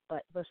expensive,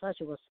 but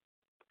Versace was,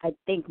 I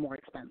think, more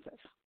expensive.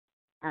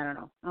 I don't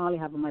know. I only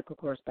have a Michael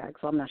Kors bag,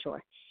 so I'm not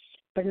sure.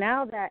 But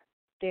now that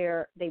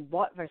they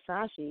bought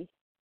Versace,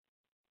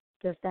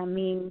 does that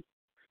mean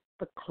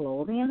the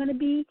clothing are going to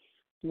be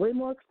way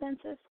more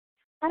expensive?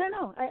 I don't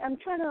know. I'm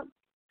trying to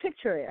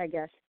picture it, I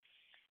guess.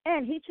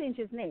 And he changed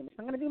his name. It's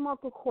not going to be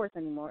Michael Kors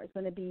anymore. It's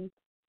going to be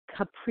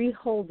Capri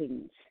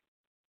Holdings.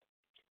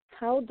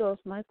 How does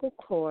Michael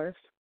Kors,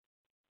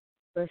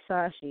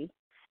 Versace,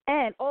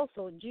 and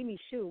also Jimmy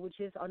Choo, which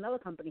is another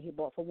company he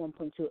bought for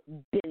 $1.2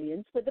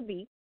 billion with a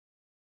B,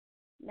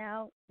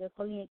 now they're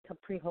calling it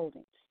Capri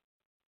Holdings.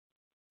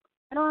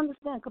 I don't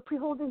understand. Capri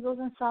Holdings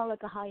doesn't sound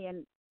like a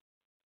high-end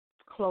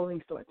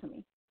clothing store to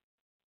me.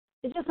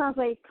 It just sounds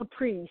like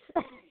capris,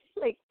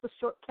 like the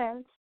short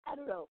pants. I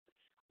don't know.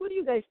 What do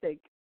you guys think?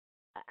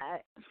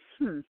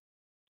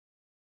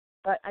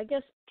 But I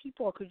guess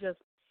people could just,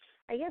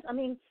 they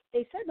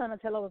said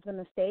Donatella was going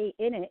to stay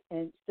in it,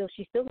 and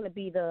she's still going to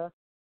be the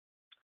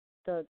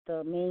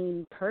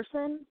main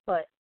person,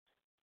 but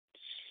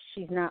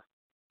she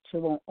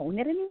won't own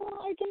it anymore,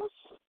 I guess.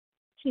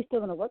 she's still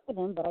gonna work with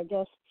him, but I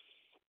guess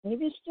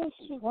maybe it's just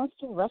she wants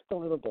to rest a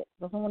little bit.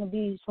 Doesn't want to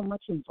be so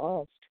much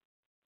involved.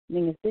 I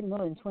mean, it's been more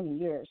than 20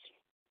 years,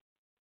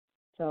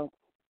 so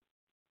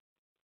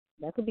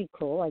that could be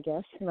cool, I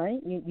guess,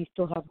 right? You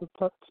still have the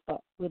perks,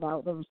 but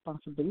without the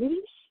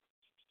responsibilities,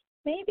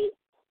 maybe.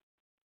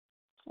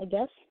 I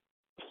guess.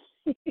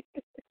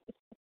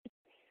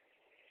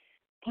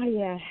 Oh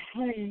yeah.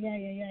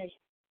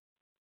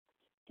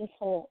 This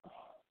whole,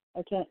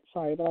 I can't.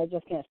 Sorry, but I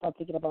just can't stop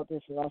thinking about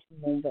this last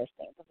Moonves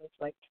thing because it's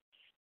like,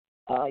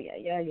 oh yeah.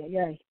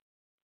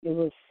 It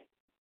was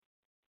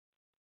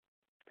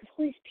because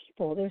all these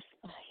people. There's,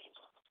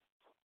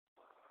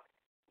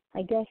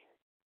 I guess.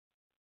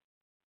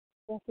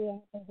 We'll see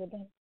what happens with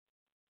them.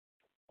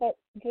 But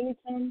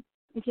Jonathan,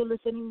 if you're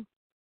listening,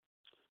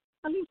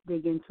 at least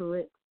dig into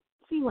it.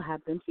 See what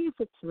happens. See if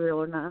it's real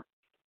or not.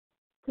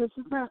 Because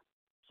it's not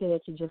so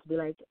that you just be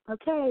like,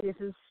 okay,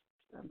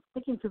 I'm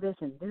sticking to this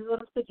and this is what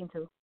I'm sticking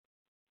to.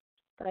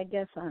 But I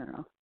guess, I don't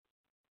know.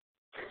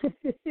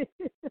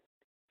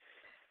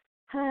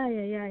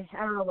 I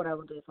don't know what I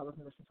would do if I was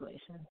in this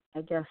situation.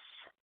 I guess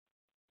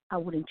I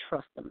wouldn't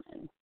trust the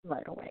man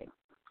right away,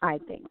 I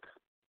think.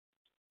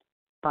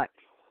 But,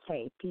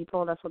 hey,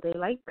 people, that's what they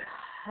like.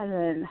 And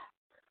then,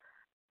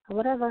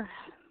 whatever.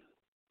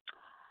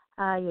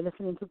 You're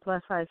listening to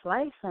Plus Size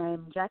Life.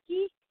 I'm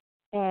Jackie,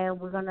 and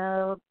we're going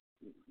to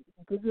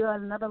give you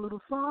another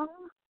little song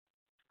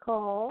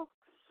called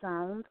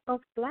Sound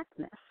of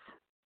Blackness.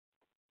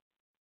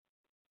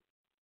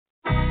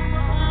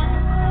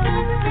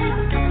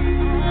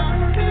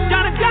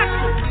 Johnny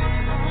Jackson,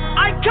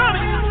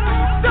 iconic,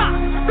 stop,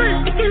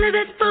 breathe. If you live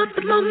it for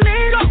the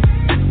moment,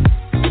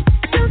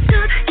 don't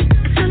stop,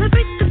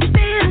 celebrate the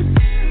feeling.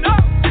 No.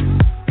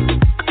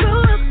 Go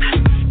up,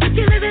 if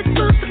you live it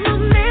for the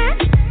moment,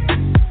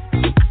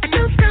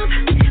 don't stop,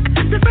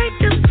 celebrate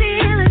the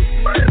feeling.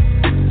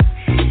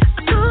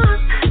 Go up,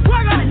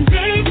 when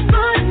wait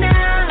for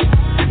now,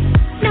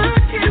 not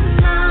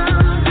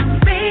tomorrow.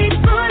 Wait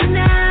for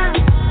now,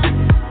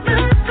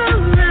 look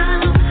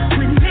around.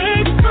 When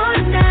wait for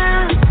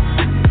now,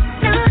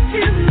 not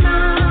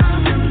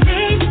tomorrow.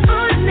 Wait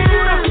for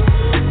now.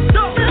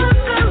 No.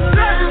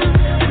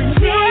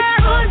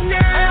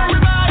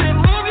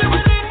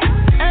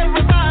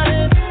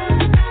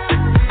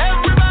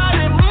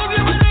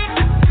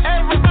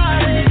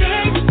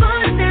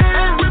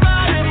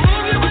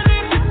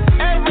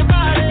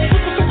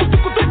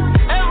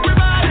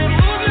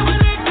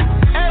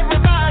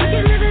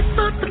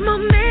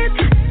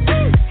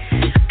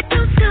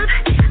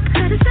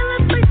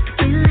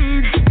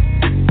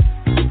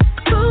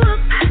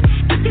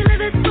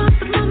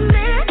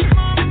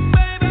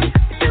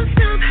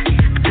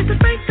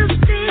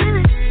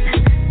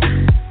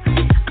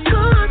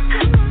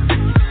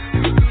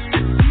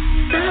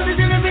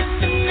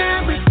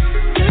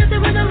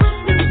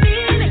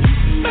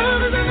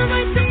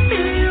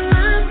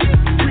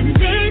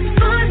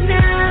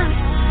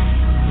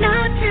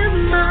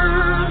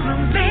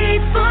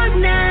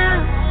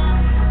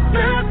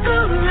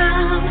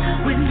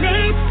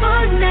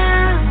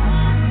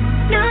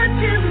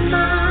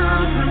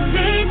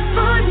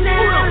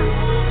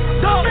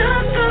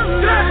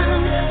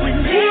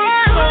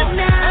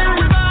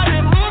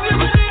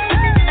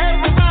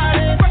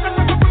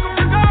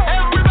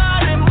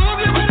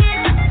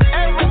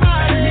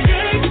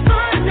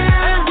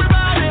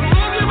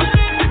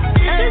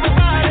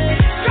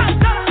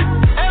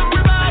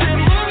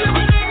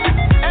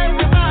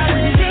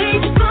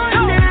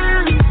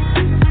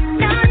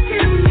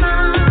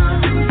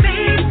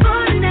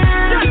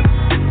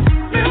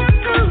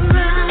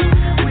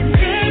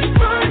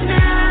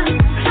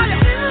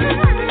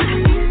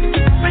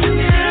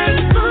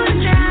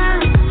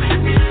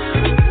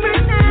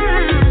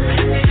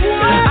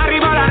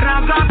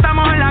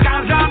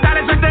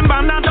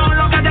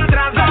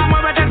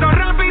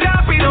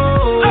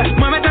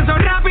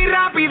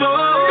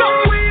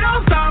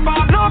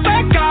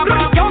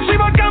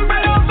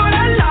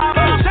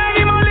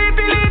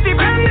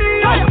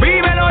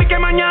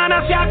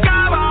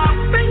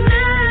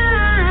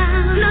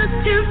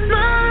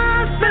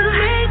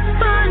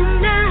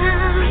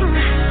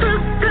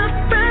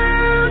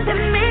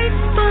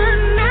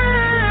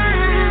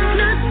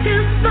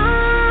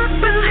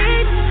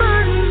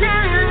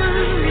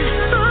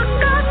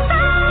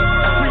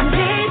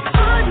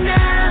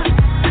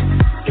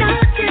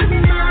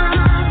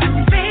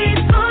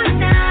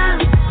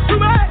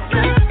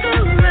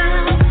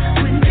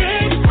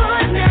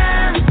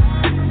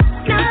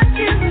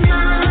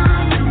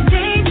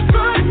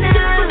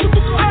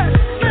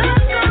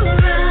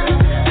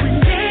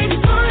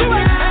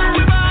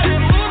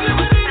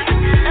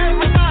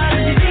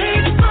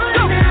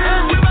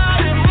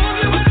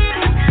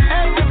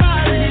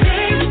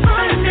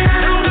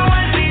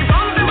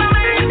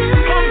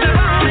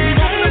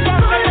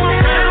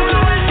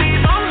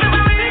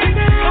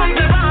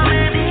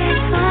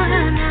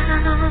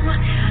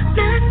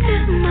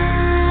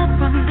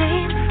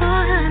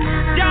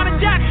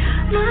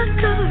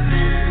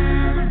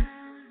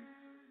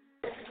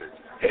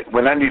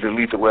 when I need a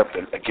lethal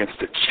weapon against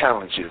the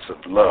challenges of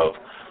love,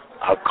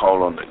 I'll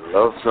call on the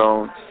Love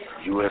Zone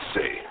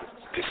USA.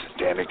 This is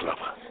Danny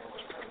Glover.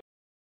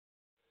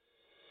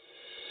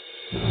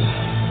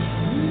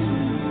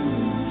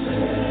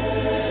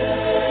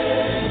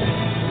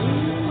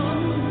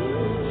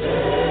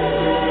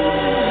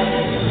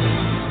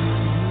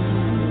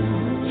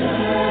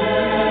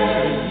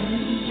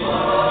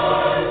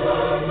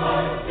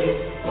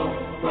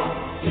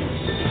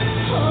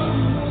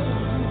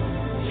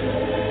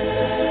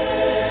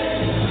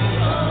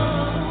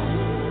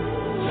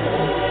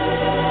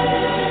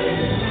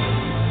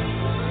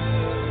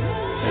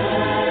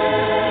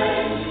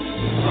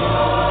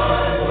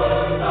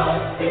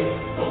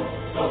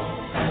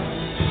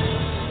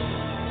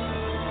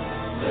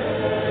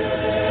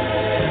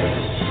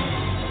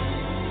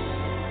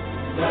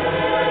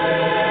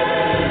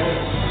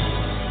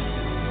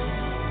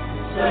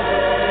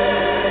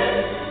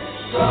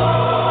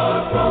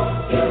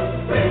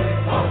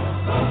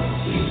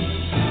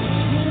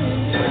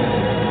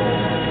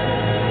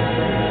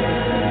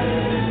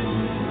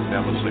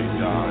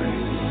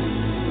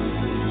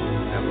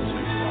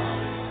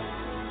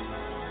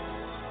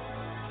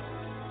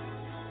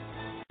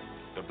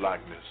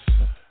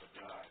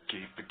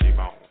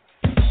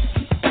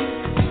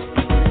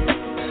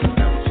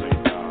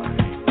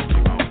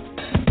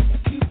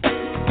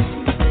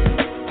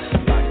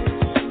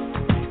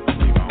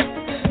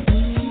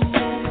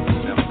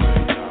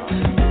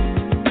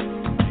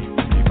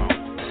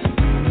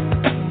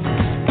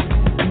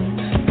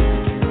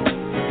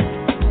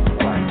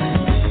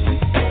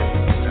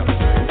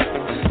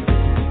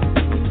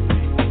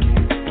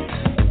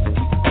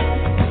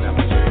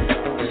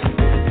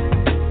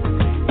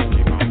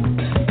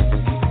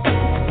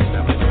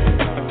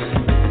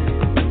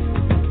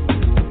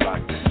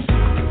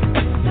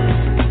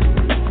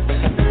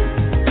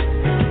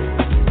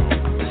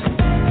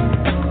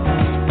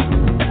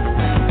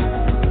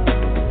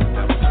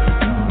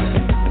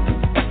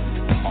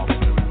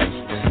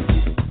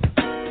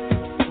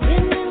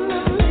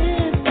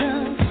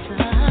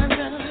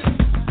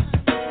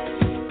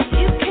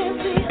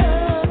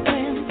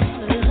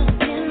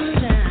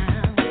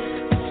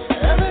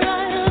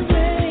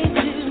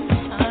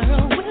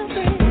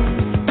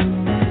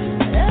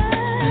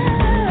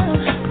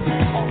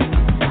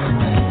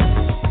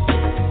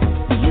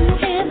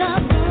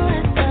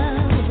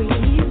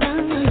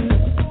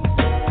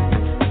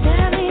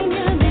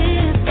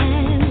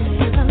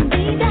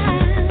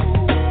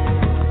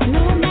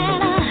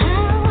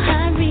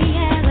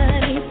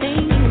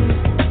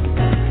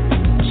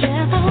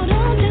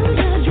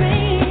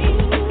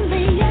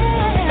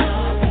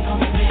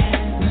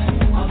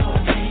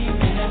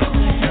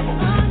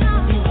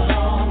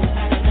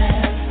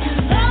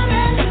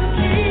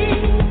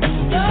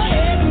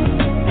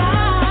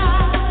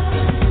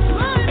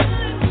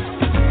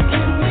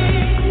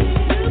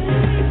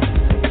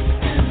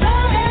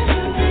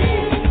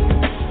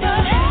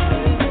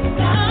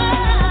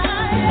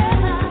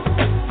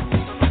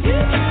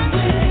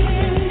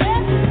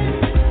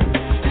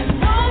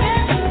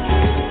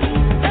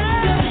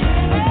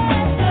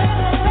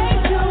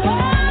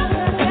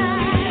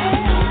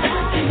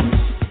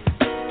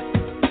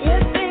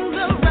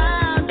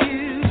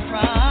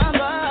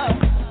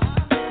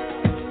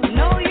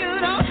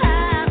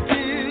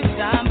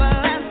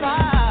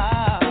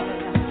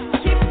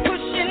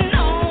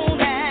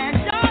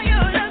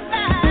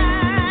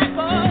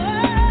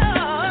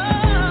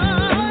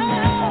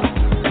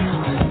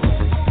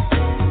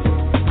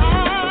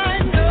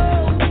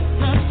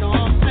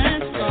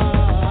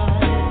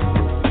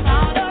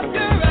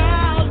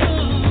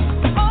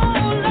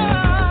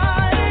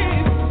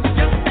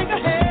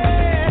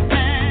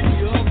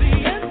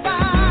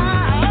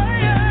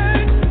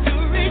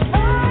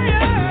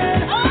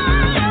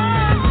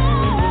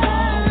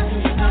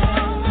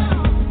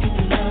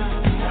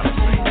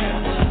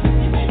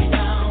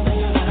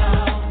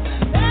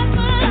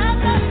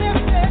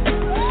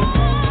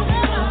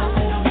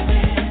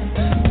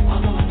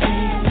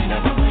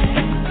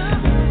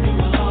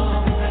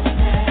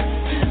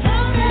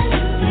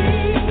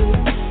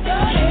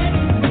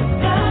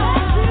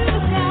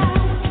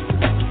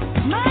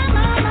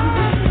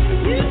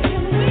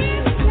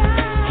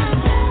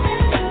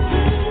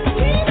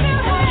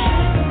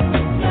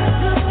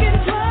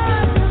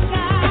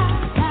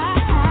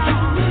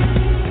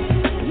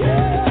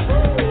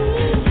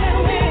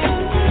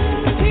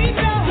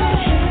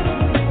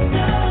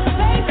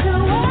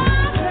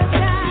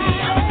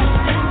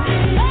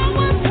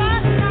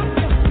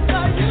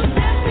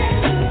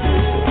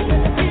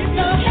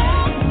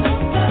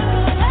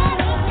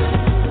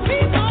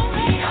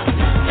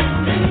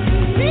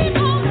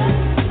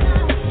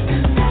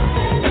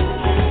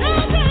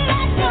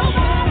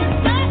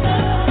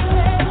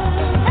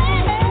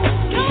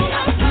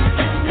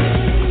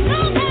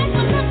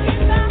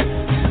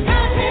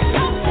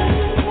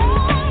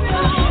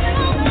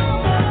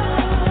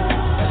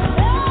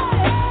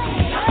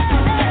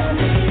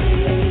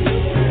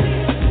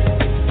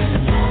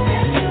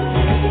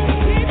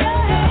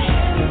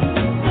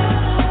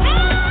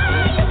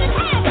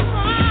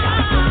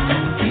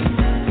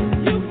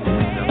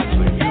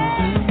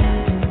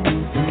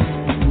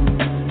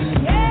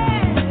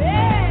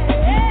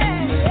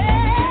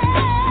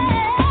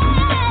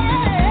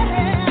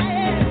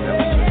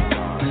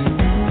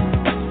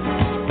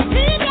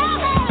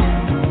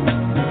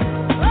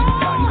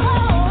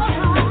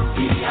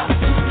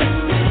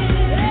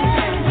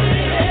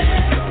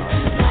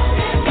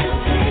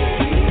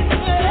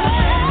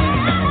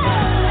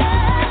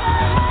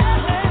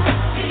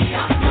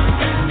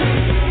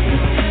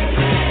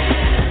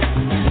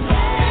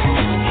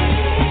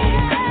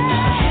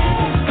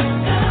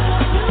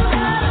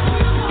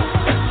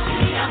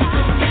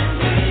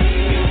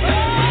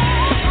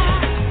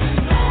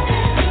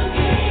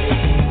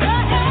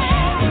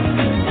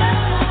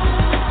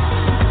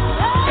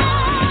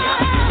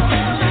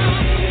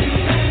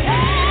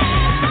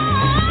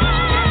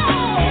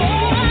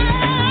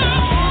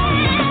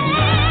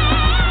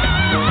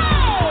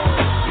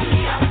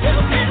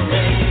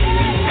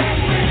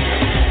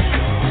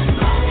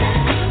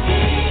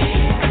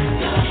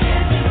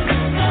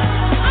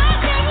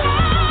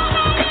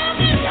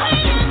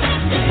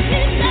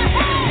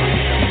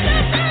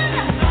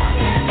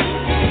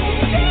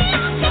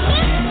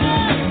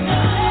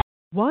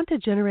 to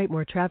generate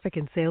more traffic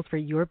and sales for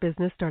your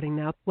business starting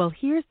now? Well,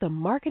 here's the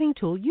marketing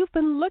tool you've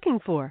been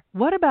looking for.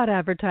 What about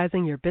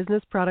advertising your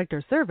business product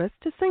or service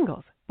to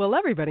singles? Well,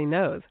 everybody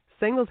knows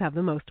singles have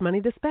the most money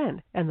to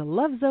spend, and the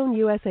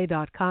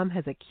LoveZoneUSA.com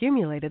has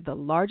accumulated the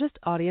largest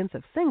audience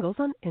of singles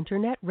on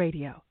Internet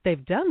radio.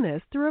 They've done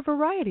this through a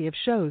variety of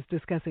shows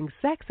discussing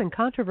sex and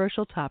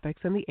controversial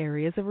topics in the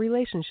areas of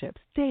relationships,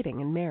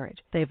 dating, and marriage.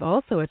 They've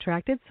also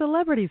attracted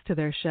celebrities to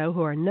their show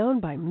who are known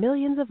by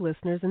millions of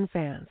listeners and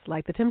fans,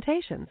 like The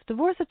Temptations,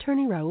 divorce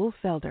attorney Raul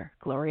Felder,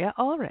 Gloria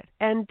Allred,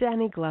 and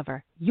Danny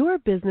Glover. Your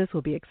business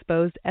will be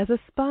exposed as a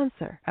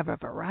sponsor of a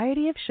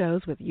variety of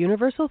shows with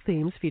universal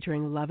themes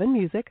featuring love and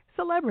music,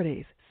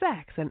 celebrities,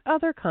 sex, and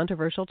other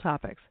controversial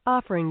topics,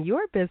 offering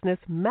your business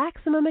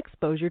maximum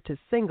exposure to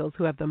singles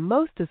who have the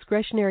most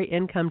discretionary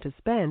income to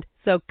spend.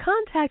 So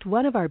contact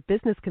one of our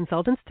business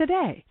consultants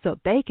today so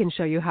they can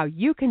show you how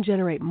you can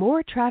generate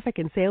more traffic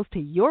and sales to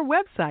your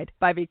website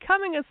by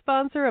becoming a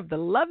sponsor of the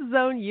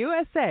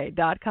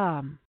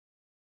LoveZoneUSA.com.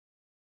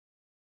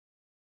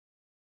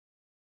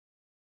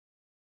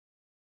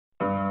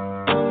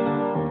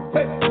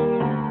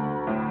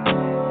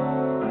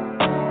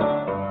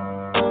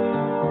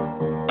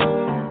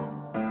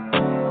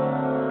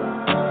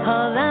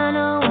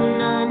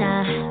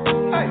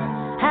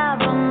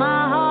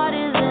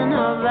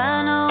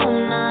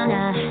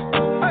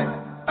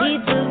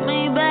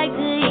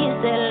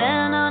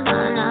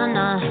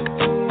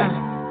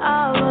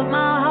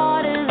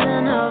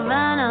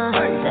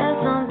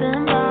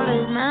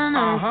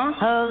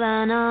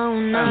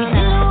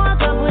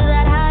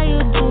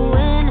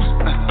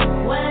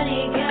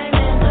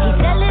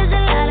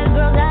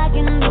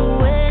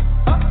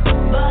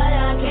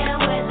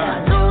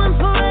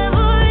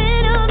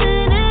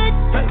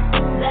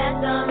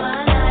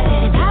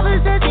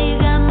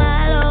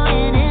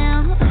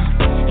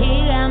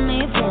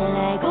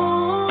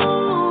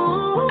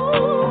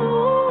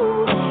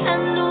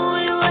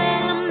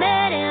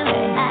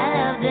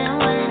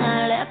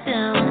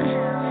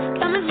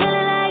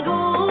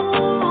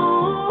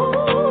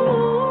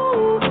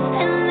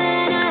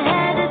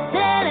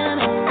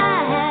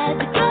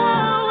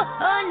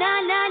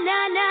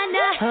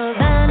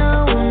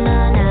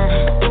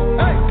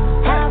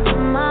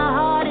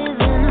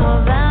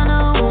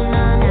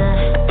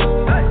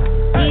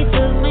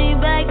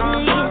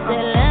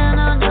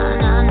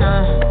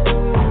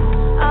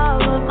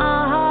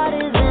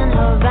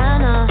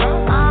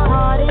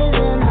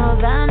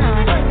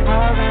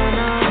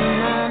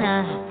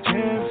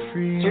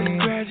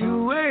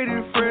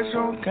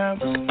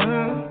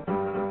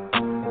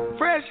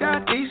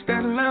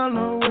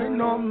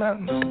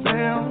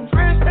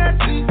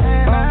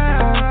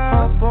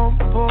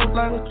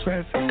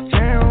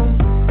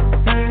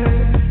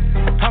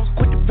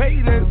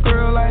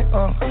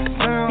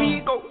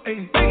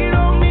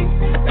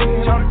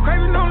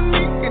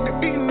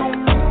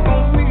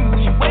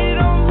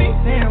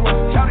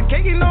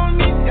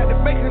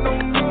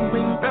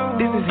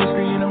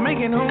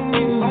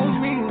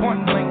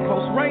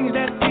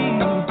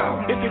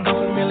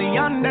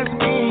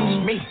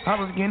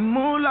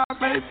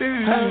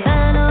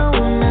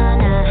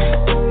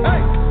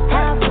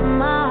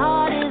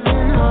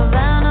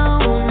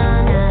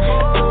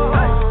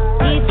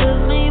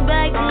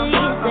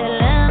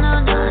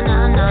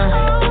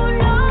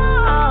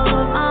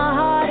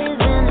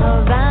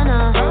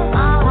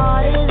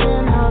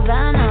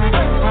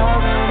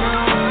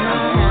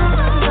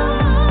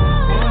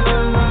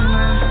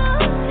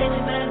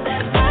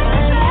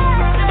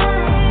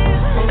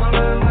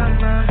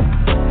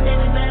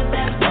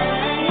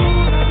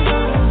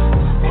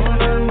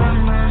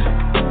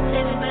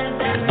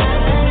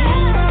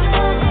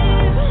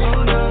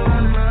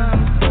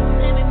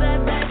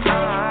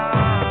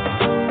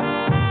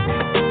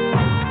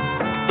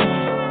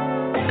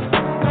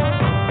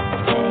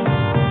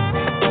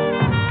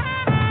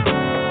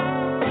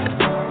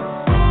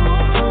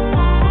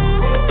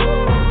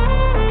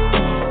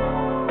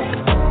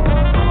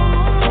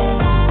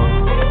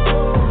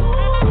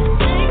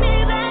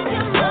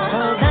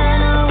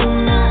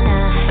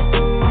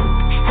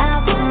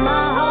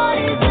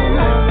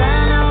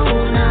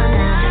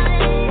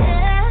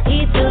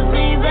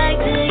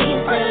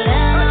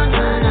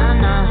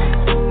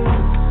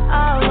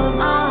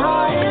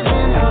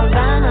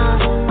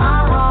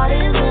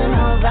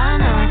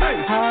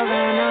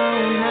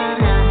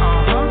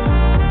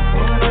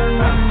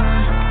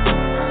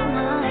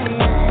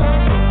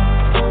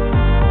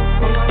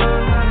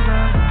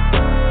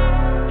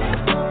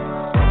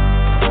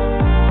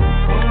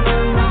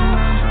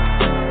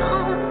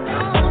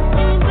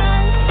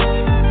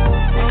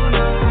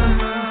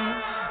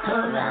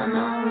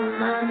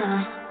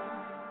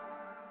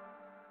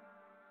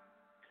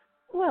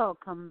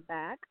 Welcome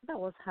back. That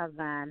was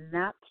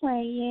Havana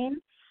playing.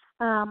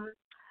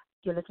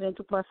 You're listening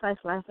to Plus Size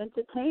Life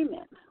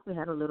Entertainment. We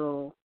had a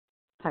little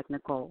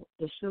technical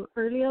issue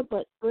earlier,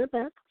 but we're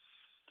back.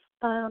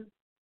 I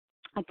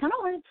kind of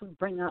wanted to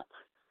bring up,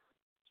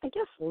 I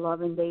guess,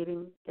 love and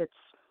dating. It's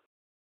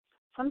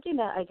something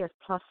that I guess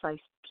plus size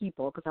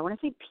people, because I want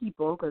to say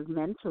people, because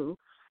men too,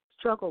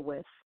 struggle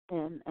with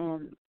and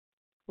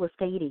with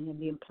dating and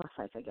being plus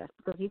size, I guess,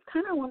 because you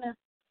kind of want to.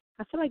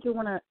 I feel like you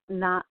want to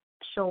not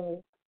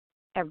show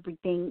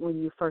everything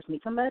when you first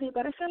meet somebody,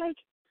 but I feel like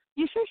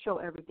you should show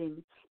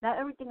everything. Not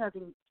everything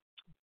doesn't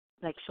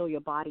like show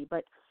your body,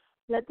 but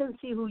let them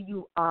see who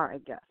you are, I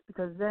guess,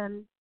 because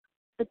then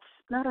it's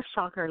not a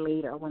shocker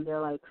later when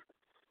they're like,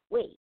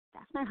 wait,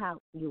 that's not how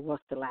you was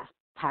the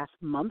past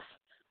month.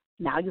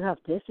 Now you have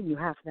this and you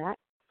have that.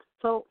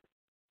 So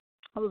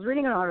I was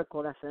reading an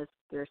article that says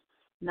there's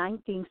 9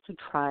 things to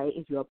try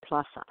if you're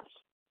plus size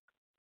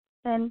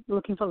and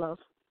looking for love.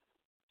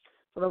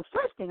 So the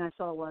first thing I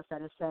saw was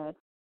that it said,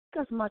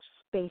 take as much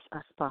space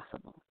as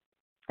possible.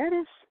 That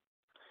is,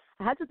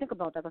 I had to think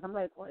about that because I'm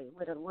like, wait,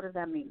 what does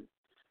that mean?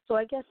 So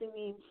I guess it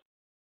means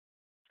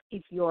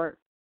if you're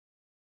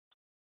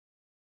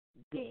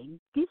big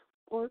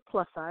or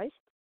plus size,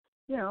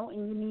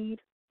 and you need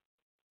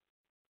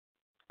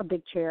a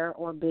big chair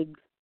or a big,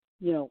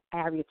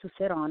 area to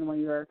sit on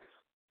when you're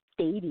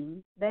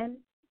dating, then,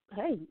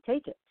 hey,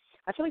 take it.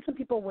 I feel like some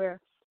people wear,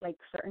 like,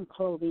 certain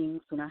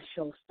clothing to not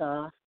show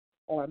stuff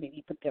or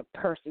maybe put their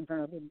purse in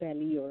front of their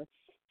belly or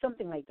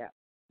something like that.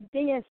 The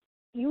thing is,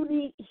 you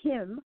need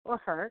him or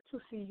her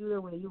to see you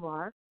the way you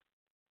are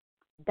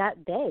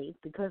that day,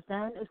 because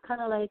then it's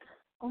kind of like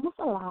almost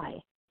a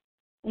lie.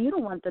 And you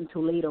don't want them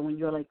to later when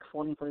you're, like,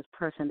 falling for this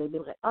person, they'd be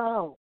like,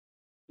 oh,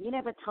 you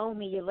never told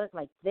me you look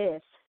like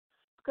this.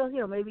 Because,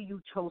 maybe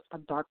you chose a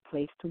dark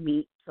place to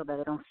meet so that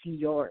they don't see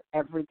your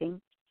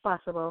everything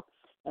possible,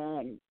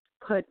 and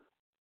put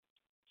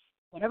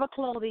whatever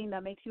clothing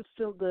that makes you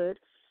feel good,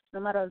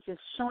 no matter if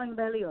it's showing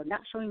belly or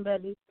not showing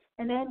belly.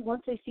 And then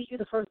once they see you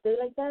the first day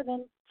like that,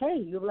 then, hey,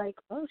 you're like,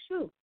 oh,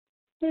 shoot,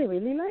 they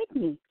really like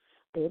me.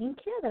 They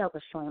didn't care that I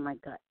was showing my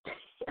gut.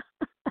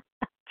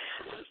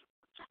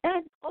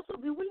 And also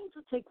be willing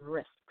to take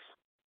risks.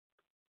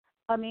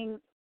 I mean,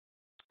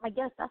 I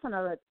guess that's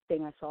another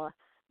thing I saw.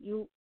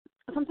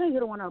 Sometimes you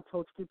don't want to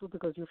approach people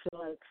because you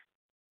feel like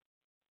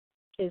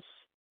they're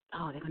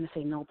going to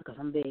say no because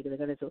I'm big. They're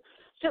going to do,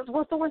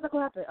 what's the worst that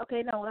could happen?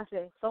 Okay, no, that's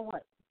it. So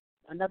what?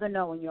 Another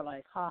no, and you're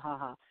like, ha, ha,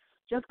 ha.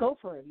 Just go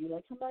for it. You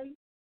like somebody?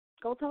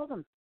 Go tell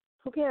them.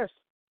 Who cares?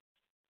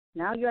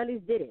 Now you at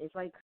least did it. It's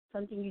like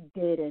something you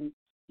did and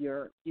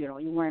you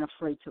weren't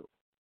afraid to.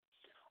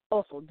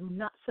 Also, do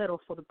not settle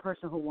for the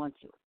person who wants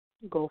you.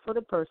 Go for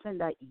the person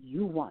that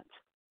you want.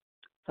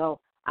 So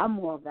I'm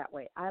more of that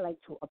way. I like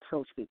to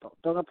approach people.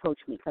 Don't approach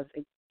me because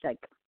it's like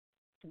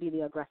to be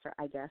the aggressor,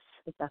 I guess,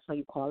 if that's what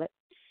you call it.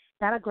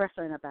 Not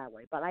aggressor in a bad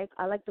way, but I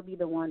like to be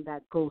the one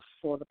that goes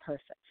for the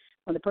person.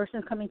 When the person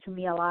is coming to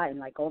me a lot and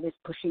like all this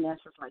pushing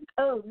effort, like,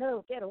 oh,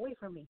 no, get away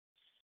from me.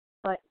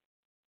 But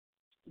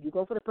you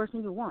go for the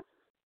person you want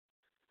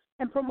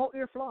and promote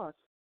your flaws.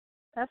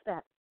 That's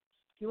that.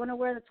 If you want to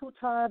wear the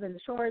two-tub and the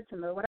shorts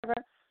and the whatever,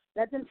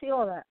 let them see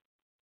all that.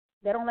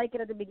 They don't like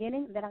it at the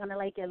beginning, they're not going to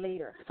like it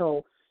later.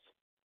 So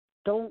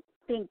don't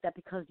think that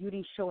because you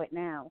didn't show it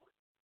now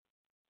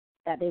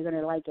that they're going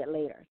to like it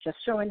later. Just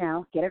show it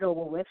now. Get it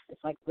over with.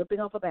 It's like ripping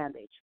off a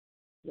Band-Aid.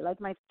 You like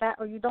my fat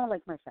or you don't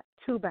like my fat.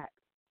 Too bad.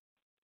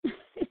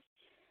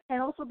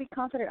 And also be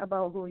confident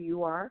about who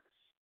you are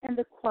and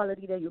the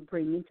quality that you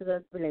bring into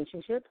the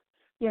relationship.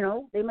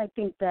 They might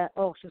think that,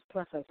 oh, she's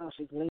plus size. Oh,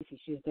 she's lazy.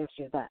 She's this,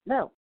 she's that.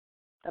 No,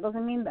 that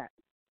doesn't mean that.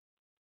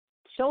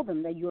 Show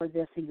them that you're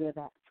this and you're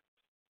that.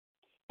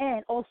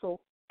 And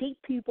also date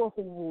people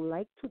who will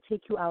like to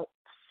take you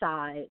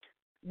outside,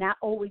 not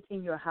always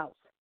in your house.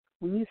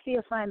 When you see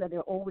a sign that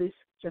they're always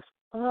just,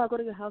 oh, I'll go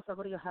to your house,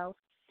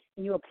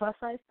 and you're a plus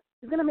size,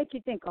 it's going to make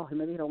you think, oh,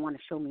 maybe you don't want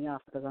to show me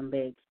off because I'm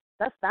big.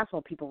 That's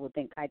what people would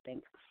think, I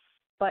think.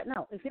 But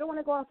no, if you don't want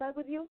to go outside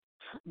with you,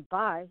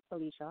 bye,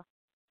 Felicia.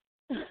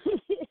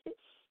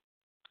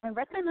 And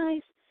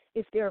recognize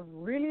if they're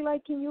really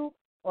liking you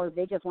or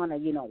they just want to,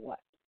 what.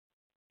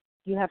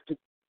 You have to,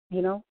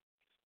 you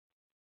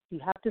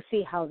have to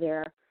see how they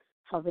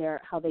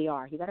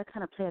are. You got to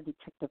kind of play a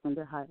detective in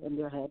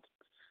their head.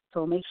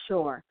 So make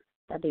sure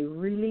that they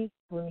really,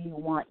 really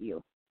want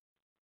you.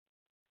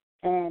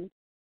 And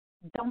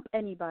dump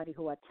anybody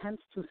who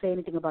attempts to say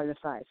anything about your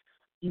size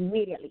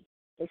immediately.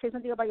 They say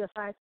something about your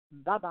size,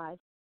 bye-bye.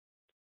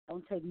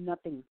 Don't take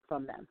nothing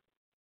from them.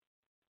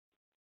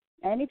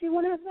 And if you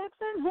want to have sex,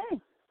 then,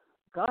 hey,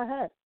 go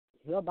ahead.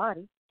 It's your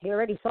body. He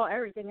already saw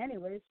everything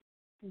anyways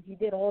since you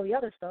did all the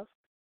other stuff.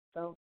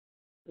 So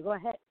go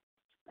ahead.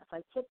 That's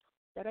my tip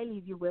that I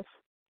leave you with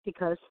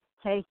because,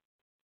 hey,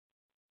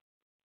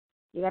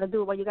 you got to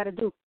do what you got to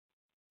do.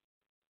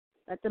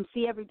 Let them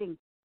see everything.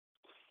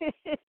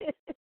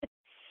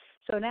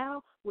 So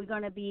now we're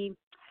going to be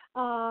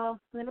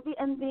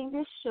ending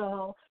this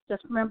show.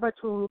 Just remember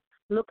to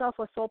look out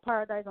for Soul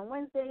Paradise on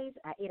Wednesdays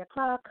at 8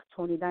 o'clock,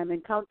 Tony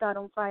Diamond Countdown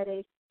on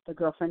Fridays, The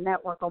Girlfriend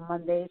Network on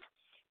Mondays,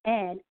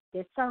 and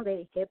this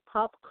Sunday, Hip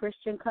Hop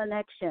Christian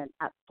Connection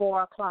at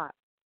 4 o'clock.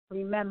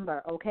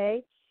 Remember,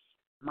 okay?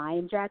 I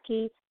am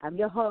Jackie. I'm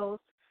your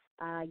host.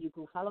 You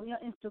can follow me on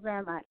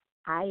Instagram at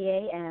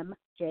IAMJACKIE_A.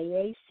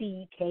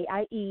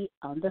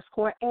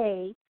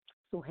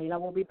 Zuheila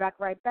will be back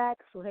right back.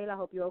 Zuheila,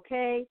 hope you're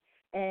okay.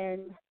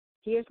 And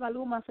here's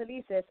Maluma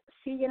Felices.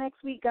 See you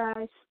next week,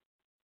 guys.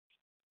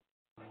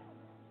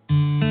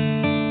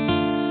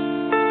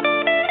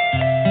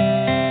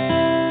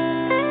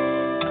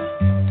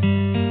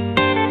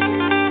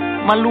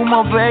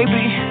 Maluma,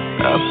 baby.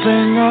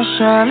 Apenas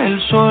sale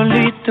el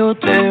solito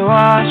te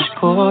vas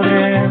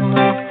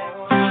corriendo.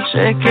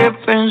 Sé que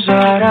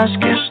pensarás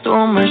que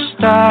esto me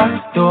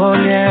está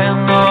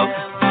doliendo.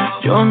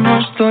 Yo no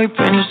estoy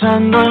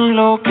pensando en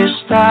lo que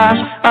estás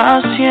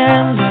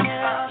haciendo.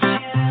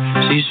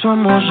 Si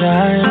somos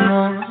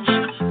ajenos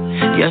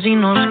y así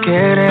nos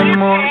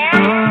queremos.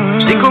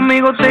 Si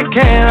conmigo te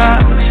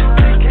quedas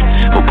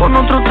o con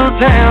otro tú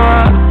te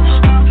vas,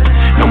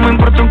 no me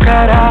importa un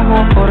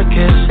carajo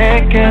porque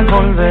sé que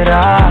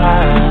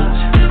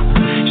volverás.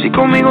 Si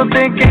conmigo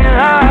te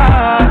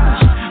quedas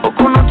o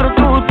con otro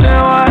tú te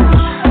vas,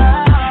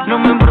 no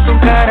me importa un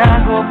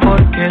carajo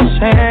porque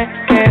sé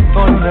que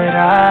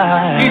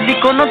volverás. Y si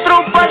con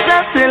otro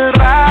pasas el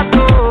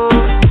rato,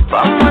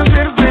 vamos a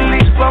ser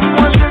feliz,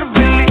 vamos a ser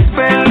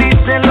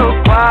felices los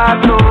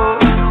cuatro.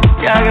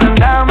 Y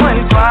agrandamos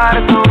el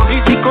cuarto.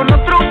 Y si con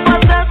otro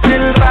pasas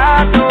el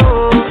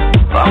rato,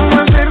 vamos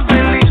a ser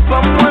feliz,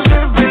 vamos a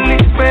ser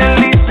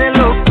felices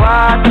los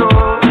cuatro.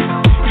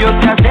 Yo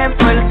te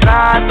acepto el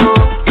trato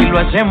y lo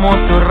hacemos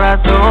todo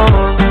rato.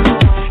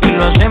 Y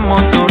lo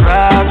hacemos todo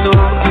rato.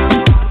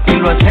 Y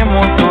lo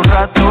hacemos todo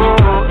rato.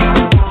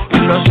 Y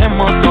lo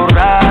hacemos todo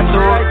rato.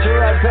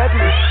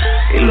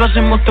 Y lo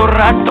hacemos todo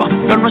rato.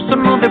 Lo nuestro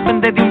no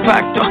depende de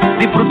impacto.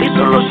 Disfruta y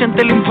solo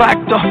siente el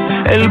impacto.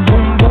 El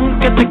boom boom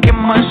que te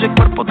quema ese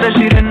cuerpo de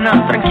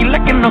sirena.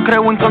 Tranquila que no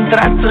creo en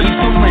contratos. Y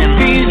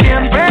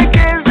siempre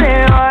que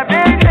se va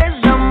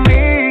regresa a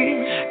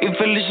mí. Y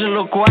felices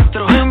los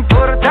cuatro. No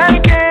importa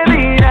el que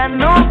dirán,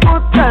 no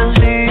puta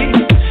así.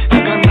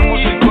 Y cantamos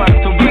el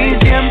cuarto. Y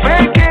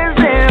siempre que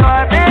se va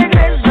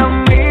regresa a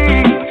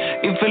mí.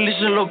 Y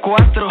felices los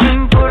cuatro. No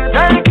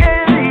importa el que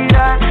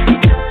dirán,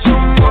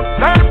 somos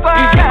tal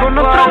para. Y si con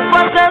otro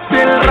pasas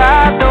el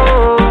rato,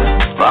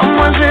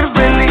 vamos a ser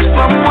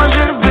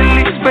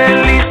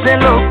felices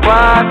los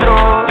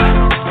cuatro.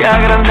 Y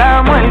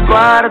agrandamos el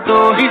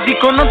cuarto. Y si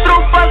con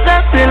otro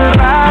pasas el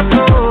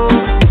rato,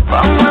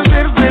 vamos a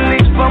ser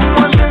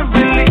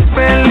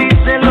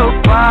felices los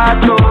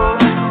cuatro.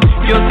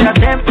 Yo te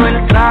acepto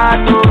el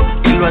trato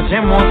y lo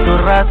hacemos todo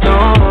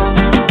rato.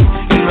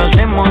 Y lo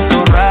hacemos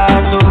todo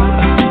rato.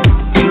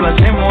 Y lo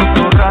hacemos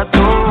todo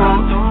rato.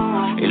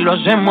 Y lo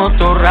hacemos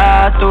todo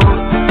rato.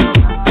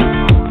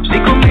 Si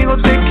conmigo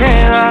te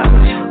quedas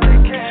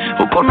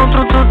o con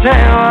otro tú te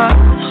vas,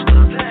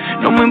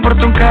 no me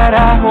importa un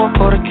carajo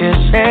porque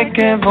sé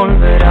que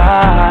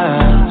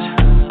volverás.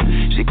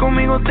 Si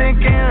conmigo te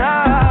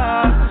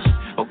quedas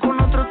o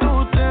con otro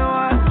tú te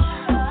vas,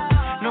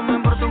 no me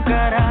importa un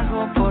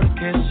carajo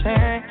porque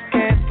sé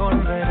que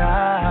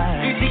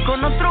volverás. Y si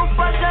con otro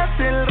pasas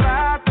el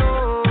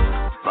rato,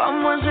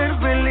 vamos a ser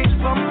felices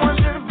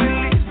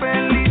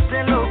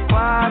los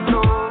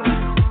cuatro.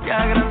 Y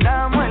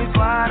agrandamos el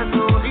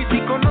cuarto. Y si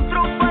con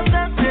otro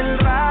pasas el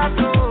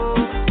rato,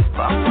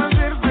 vamos a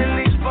ser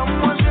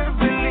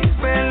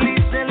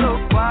felices los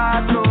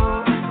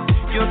cuatro.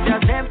 Yo te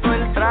acepto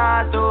el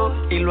trato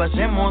y lo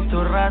hacemos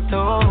todo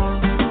rato.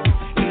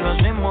 Y lo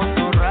hacemos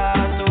todo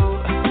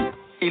rato.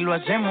 Y lo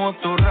hacemos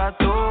todo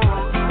rato.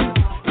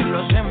 Y lo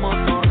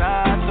hacemos todo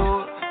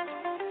rato.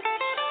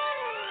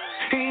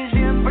 Y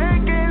siempre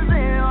que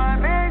se va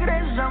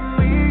regresa a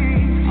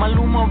mí.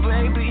 Maluma,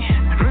 baby.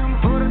 No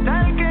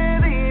importa el que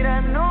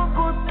dirán, no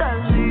gusta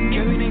así.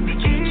 Kevin y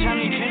DJ,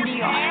 Charlie, Kenny. Y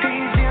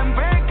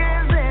siempre que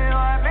se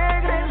va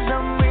regresa a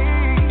mí.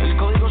 El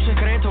código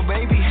secreto,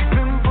 baby.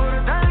 No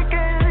importa el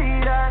que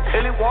dirán,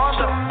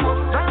 somos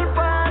tal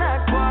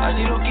para cual.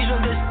 Así lo quiso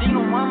el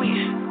destino, mami.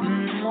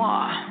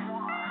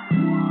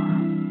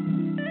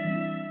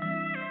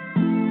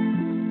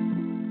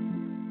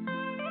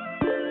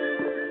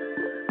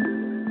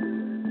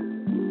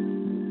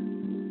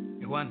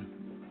 Juan,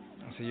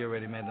 I see you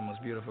already met the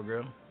most beautiful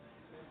girl.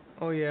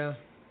 Oh yeah,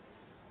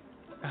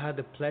 I had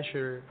the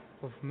pleasure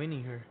of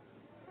meeting her.